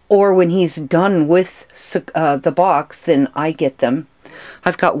 or when he's done with the box, then I get them.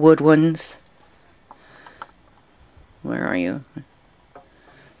 I've got wood ones. Where are you?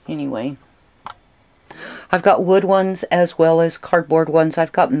 Anyway, I've got wood ones as well as cardboard ones.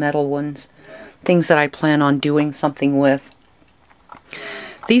 I've got metal ones. Things that I plan on doing something with.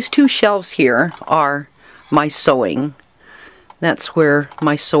 These two shelves here are my sewing. That's where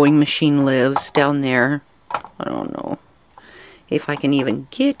my sewing machine lives, down there. I don't know if I can even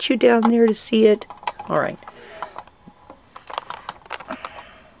get you down there to see it. Alright.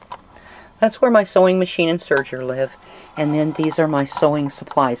 That's where my sewing machine and serger live. And then these are my sewing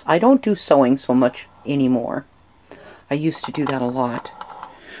supplies. I don't do sewing so much anymore. I used to do that a lot.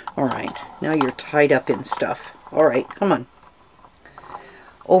 Alright, now you're tied up in stuff. Alright, come on.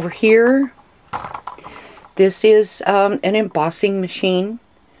 Over here, this is an embossing machine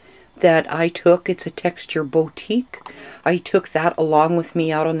that I took. It's a Texture Boutique. I took that along with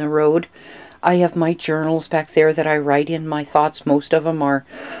me out on the road. I have my journals back there that I write in my thoughts. Most of them are...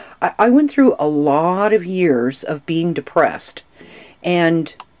 I went through a lot of years of being depressed,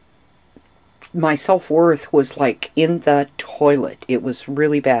 and my self-worth was like in the toilet. It was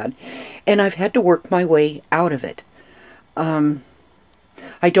really bad, and I've had to work my way out of it.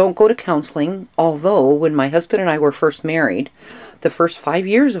 I don't go to counseling, although when my husband and I were first married, the first 5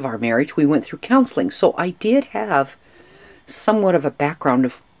 years of our marriage, we went through counseling. So I did have somewhat of a background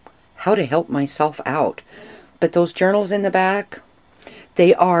of how to help myself out. But those journals in the back,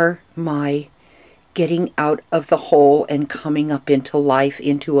 they are my getting out of the hole and coming up into life,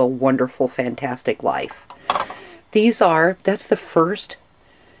 into a wonderful, fantastic life. That's the first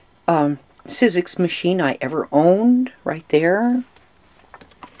Sizzix machine I ever owned, right there.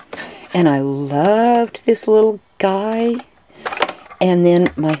 And I loved this little guy. And then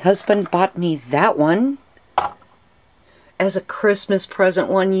my husband bought me that one as a Christmas present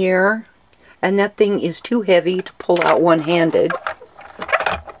one year. And that thing is too heavy to pull out one-handed.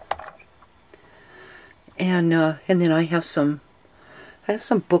 And then I have some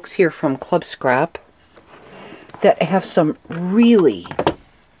books here from Club Scrap that have some really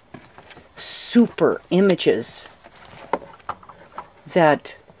super images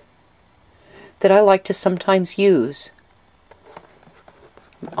that I like to sometimes use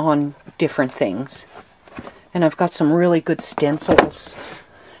on different things. And I've got some really good stencils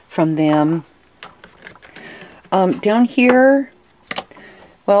from them. Down here,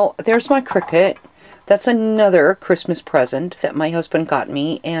 well, there's my Cricut. That's another Christmas present that my husband got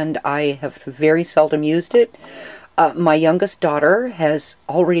me, and I have very seldom used it. My youngest daughter has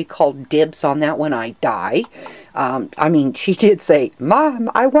already called dibs on that when I die. I mean, she did say, "Mom,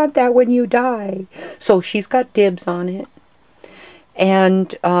 I want that when you die." So she's got dibs on it.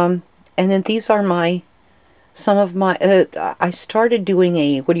 And then these are some of my, I started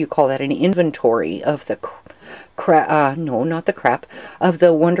doing what do you call that, an inventory of the no, not the crap, of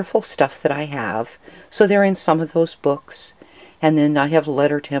the wonderful stuff that I have. So they're in some of those books. And then I have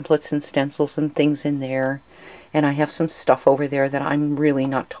letter templates and stencils and things in there. And I have some stuff over there that I'm really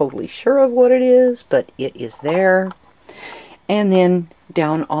not totally sure of what it is, but it is there. And then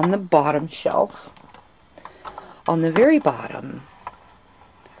down on the bottom shelf, on the very bottom,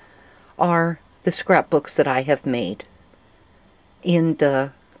 are the scrapbooks that I have made in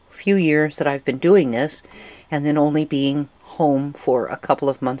the few years that I've been doing this, and then only being home for a couple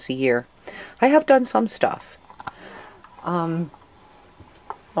of months a year. I have done some stuff. Alright,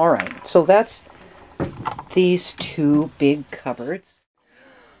 so that's these two big cupboards.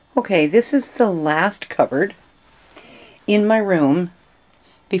 Okay, this is the last cupboard in my room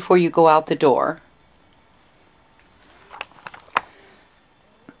before you go out the door.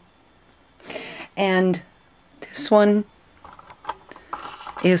 And this one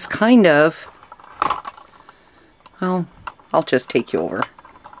is kind of, well, I'll just take you over.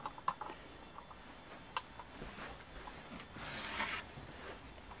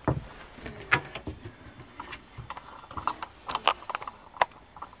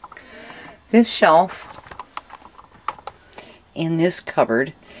 This shelf and this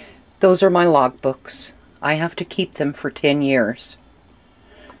cupboard, those are my logbooks. I have to keep them for 10 years.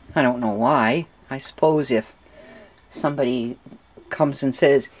 I don't know why. I suppose if somebody comes and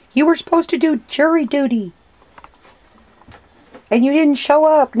says, "You were supposed to do jury duty and you didn't show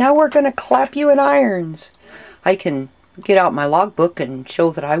up, now we're going to clap you in irons," I can get out my logbook and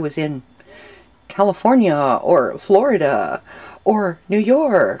show that I was in California or Florida or New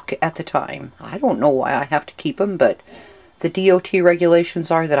York at the time. I don't know why I have to keep them, but the DOT regulations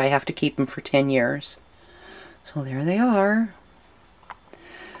are that I have to keep them for 10 years. So there they are.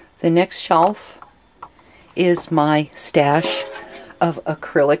 The next shelf is my stash of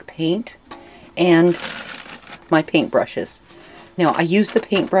acrylic paint and my paintbrushes. Now, I use the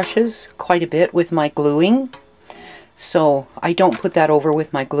paintbrushes quite a bit with my gluing, so I don't put that over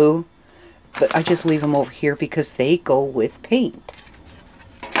with my glue, but I just leave them over here because they go with paint.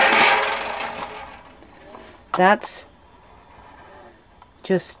 That's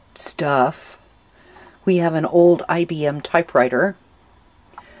just stuff. We have an old IBM typewriter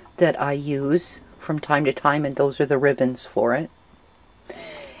that I use from time to time, and those are the ribbons for it.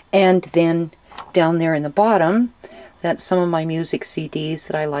 And then down there in the bottom, that's some of my music CDs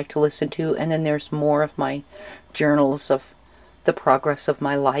that I like to listen to, and then there's more of my journals of the progress of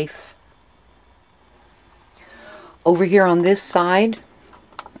my life. Over here on this side,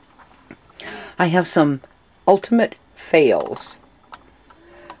 I have some ultimate fails.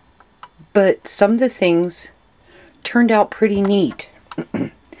 But some of the things turned out pretty neat.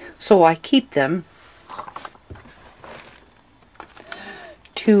 So I keep them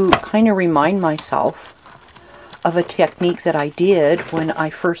to kind of remind myself of a technique that I did when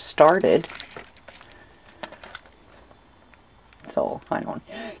I first started. So, I don't,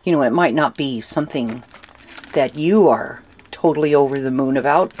 it might not be something that you are totally over the moon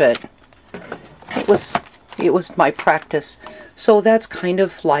about, but it was my practice. So that's kind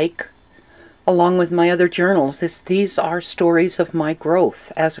of like, along with my other journals, these are stories of my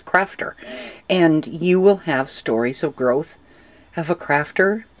growth as a crafter. And you will have stories of growth of a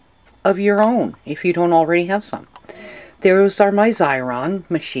crafter of your own, if you don't already have some. Those are my Xyron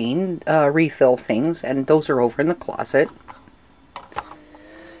machine refill things, and those are over in the closet.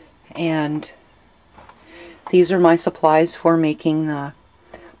 And these are my supplies for making the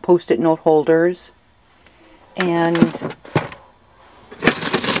post-it note holders. And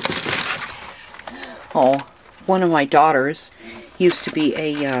one of my daughters used to be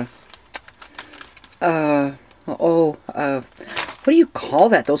a, what do you call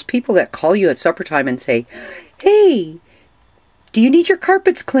that? Those people that call you at supper time and say, "Hey, do you need your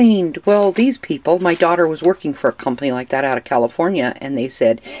carpets cleaned?" Well, these people, my daughter was working for a company like that out of California, and they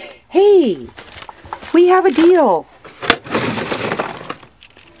said, "Hey, we have a deal.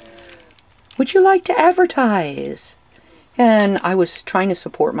 Would you like to advertise?" And I was trying to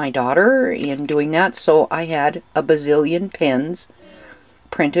support my daughter in doing that, so I had a bazillion pens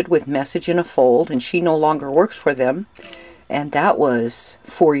printed with message in a fold, and she no longer works for them. And that was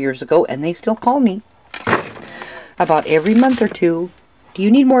 4 years ago, and they still call me about every month or two. "Do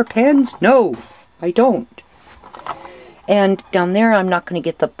you need more pens?" "No." I don't. And down there, I'm not going to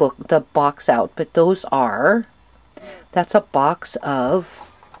get the box out, but that's a box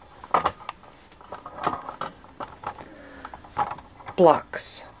of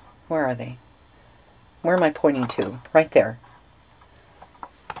blocks. Where are they? Where am I pointing to? Right there.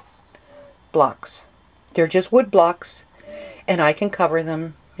 Blocks. They're just wood blocks, and I can cover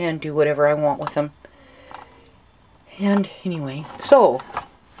them and do whatever I want with them. And anyway, so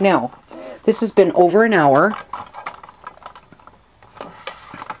now this has been over an hour.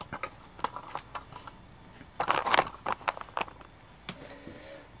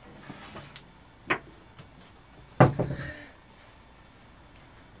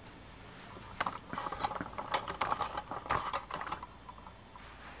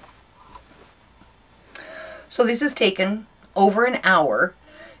 So this has taken over an hour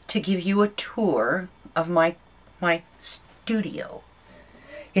to give you a tour of my studio.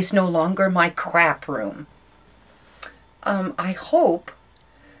 It's no longer my crap room. I hope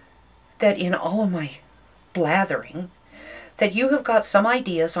that in all of my blathering that you have got some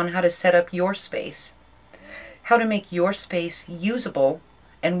ideas on how to set up your space, how to make your space usable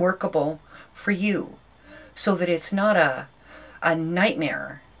and workable for you so that it's not a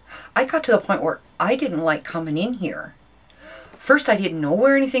nightmare. I got to the point where I didn't like coming in here. First, I didn't know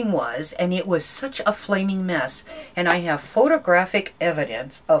where anything was, and it was such a flaming mess. And I have photographic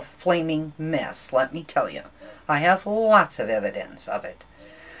evidence of flaming mess, let me tell you. I have lots of evidence of it.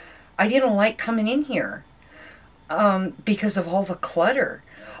 I didn't like coming in here because of all the clutter,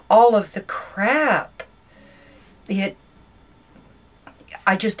 all of the crap. I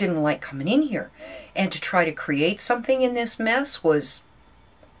just didn't like coming in here. And to try to create something in this mess was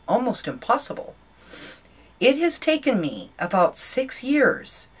almost impossible. It has taken me about 6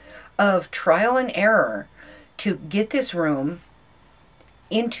 years of trial and error to get this room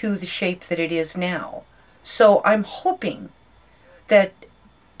into the shape that it is now. So I'm hoping that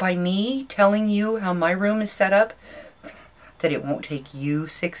by me telling you how my room is set up, that it won't take you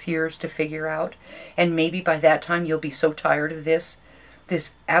 6 years to figure out. And maybe by that time you'll be so tired of this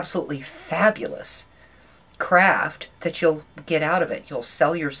absolutely fabulous craft that you'll get out of it. You'll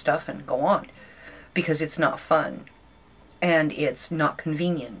sell your stuff and go on, because it's not fun and it's not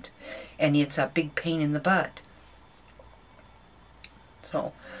convenient and it's a big pain in the butt.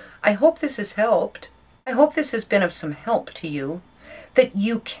 So I hope this has helped. I hope this has been of some help to you, that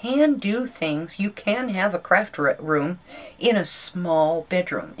you can do things. You can have a craft room in a small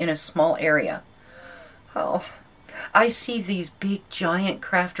bedroom, in a small area. Oh, I see these big giant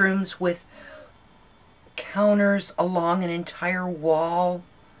craft rooms with counters along an entire wall,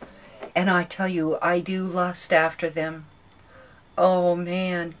 and I tell you, I do lust after them. Oh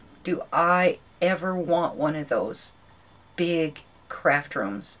man, do I ever want one of those big craft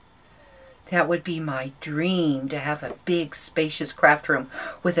rooms. That would be my dream, to have a big spacious craft room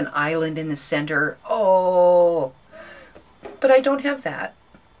with an island in the center. Oh, but I don't have that.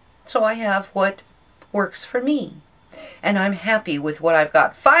 So I have what works for me, and I'm happy with what I've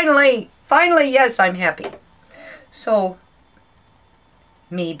got. Finally, yes, I'm happy. So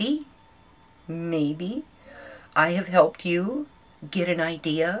maybe I have helped you get an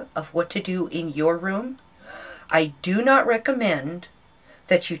idea of what to do in your room. I do not recommend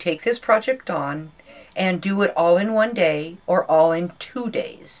that you take this project on and do it all in one day or all in 2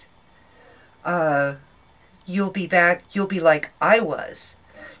 days. You'll be like I was.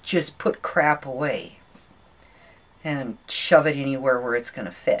 Just put crap away and shove it anywhere where it's going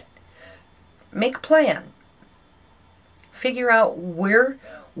to fit. Make a plan. Figure out where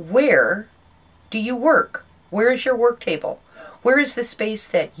do you work? Where is your work table? Where is the space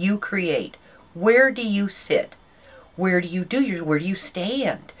that you create? Where do you sit? Where do you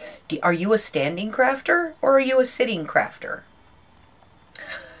stand? Are you a standing crafter or are you a sitting crafter?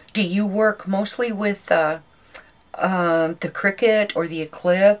 Do you work mostly with the Cricut or the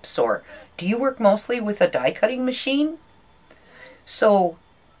Eclipse, or do you work mostly with a die cutting machine? So,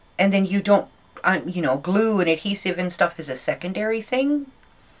 and then you don't, glue and adhesive and stuff is a secondary thing.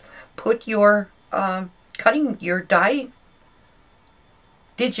 Put your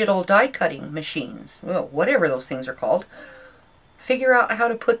digital die cutting machines, well, whatever those things are called, figure out how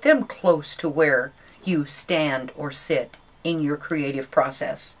to put them close to where you stand or sit in your creative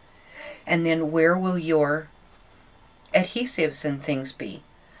process. And then where will your adhesives and things be?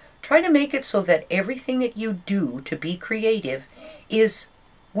 Try to make it so that everything that you do to be creative is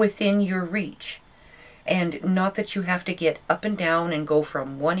within your reach, and not that you have to get up and down and go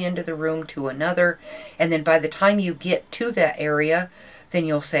from one end of the room to another, and then by the time you get to that area, then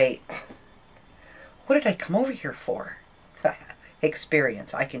you'll say, what did I come over here for?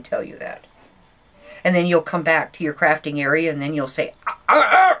 Experience, I can tell you that. And then you'll come back to your crafting area and then you'll say,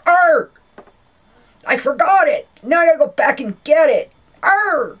 "Arr! I forgot it. Now I gotta go back and get it.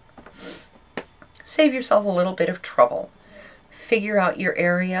 Arr!" Save yourself a little bit of trouble. Figure out your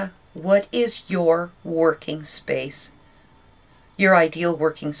area. What is your working space? Your ideal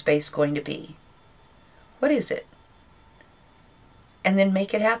working space going to be? What is it? And then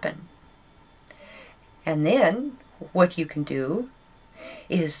make it happen. And then what you can do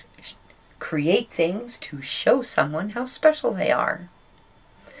is create things to show someone how special they are.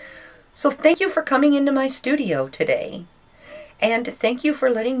 So thank you for coming into my studio today. And thank you for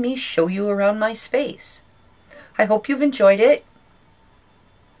letting me show you around my space. I hope you've enjoyed it.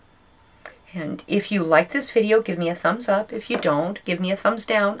 And if you like this video, give me a thumbs up. If you don't, give me a thumbs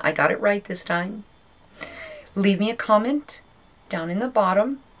down. I got it right this time. Leave me a comment down in the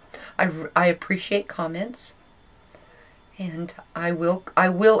bottom. I appreciate comments. And I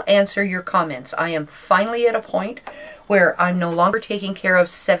will answer your comments. I am finally at a point where I'm no longer taking care of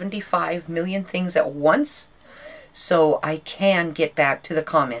 75 million things at once. So I can get back to the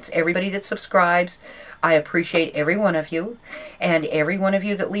comments. Everybody that subscribes, I appreciate every one of you. And every one of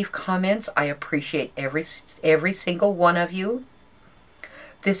you that leave comments, I appreciate every single one of you.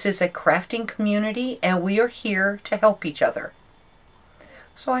 This is a crafting community and we are here to help each other.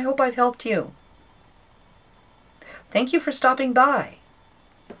 So I hope I've helped you. Thank you for stopping by.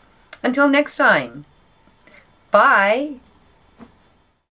 Until next time, bye.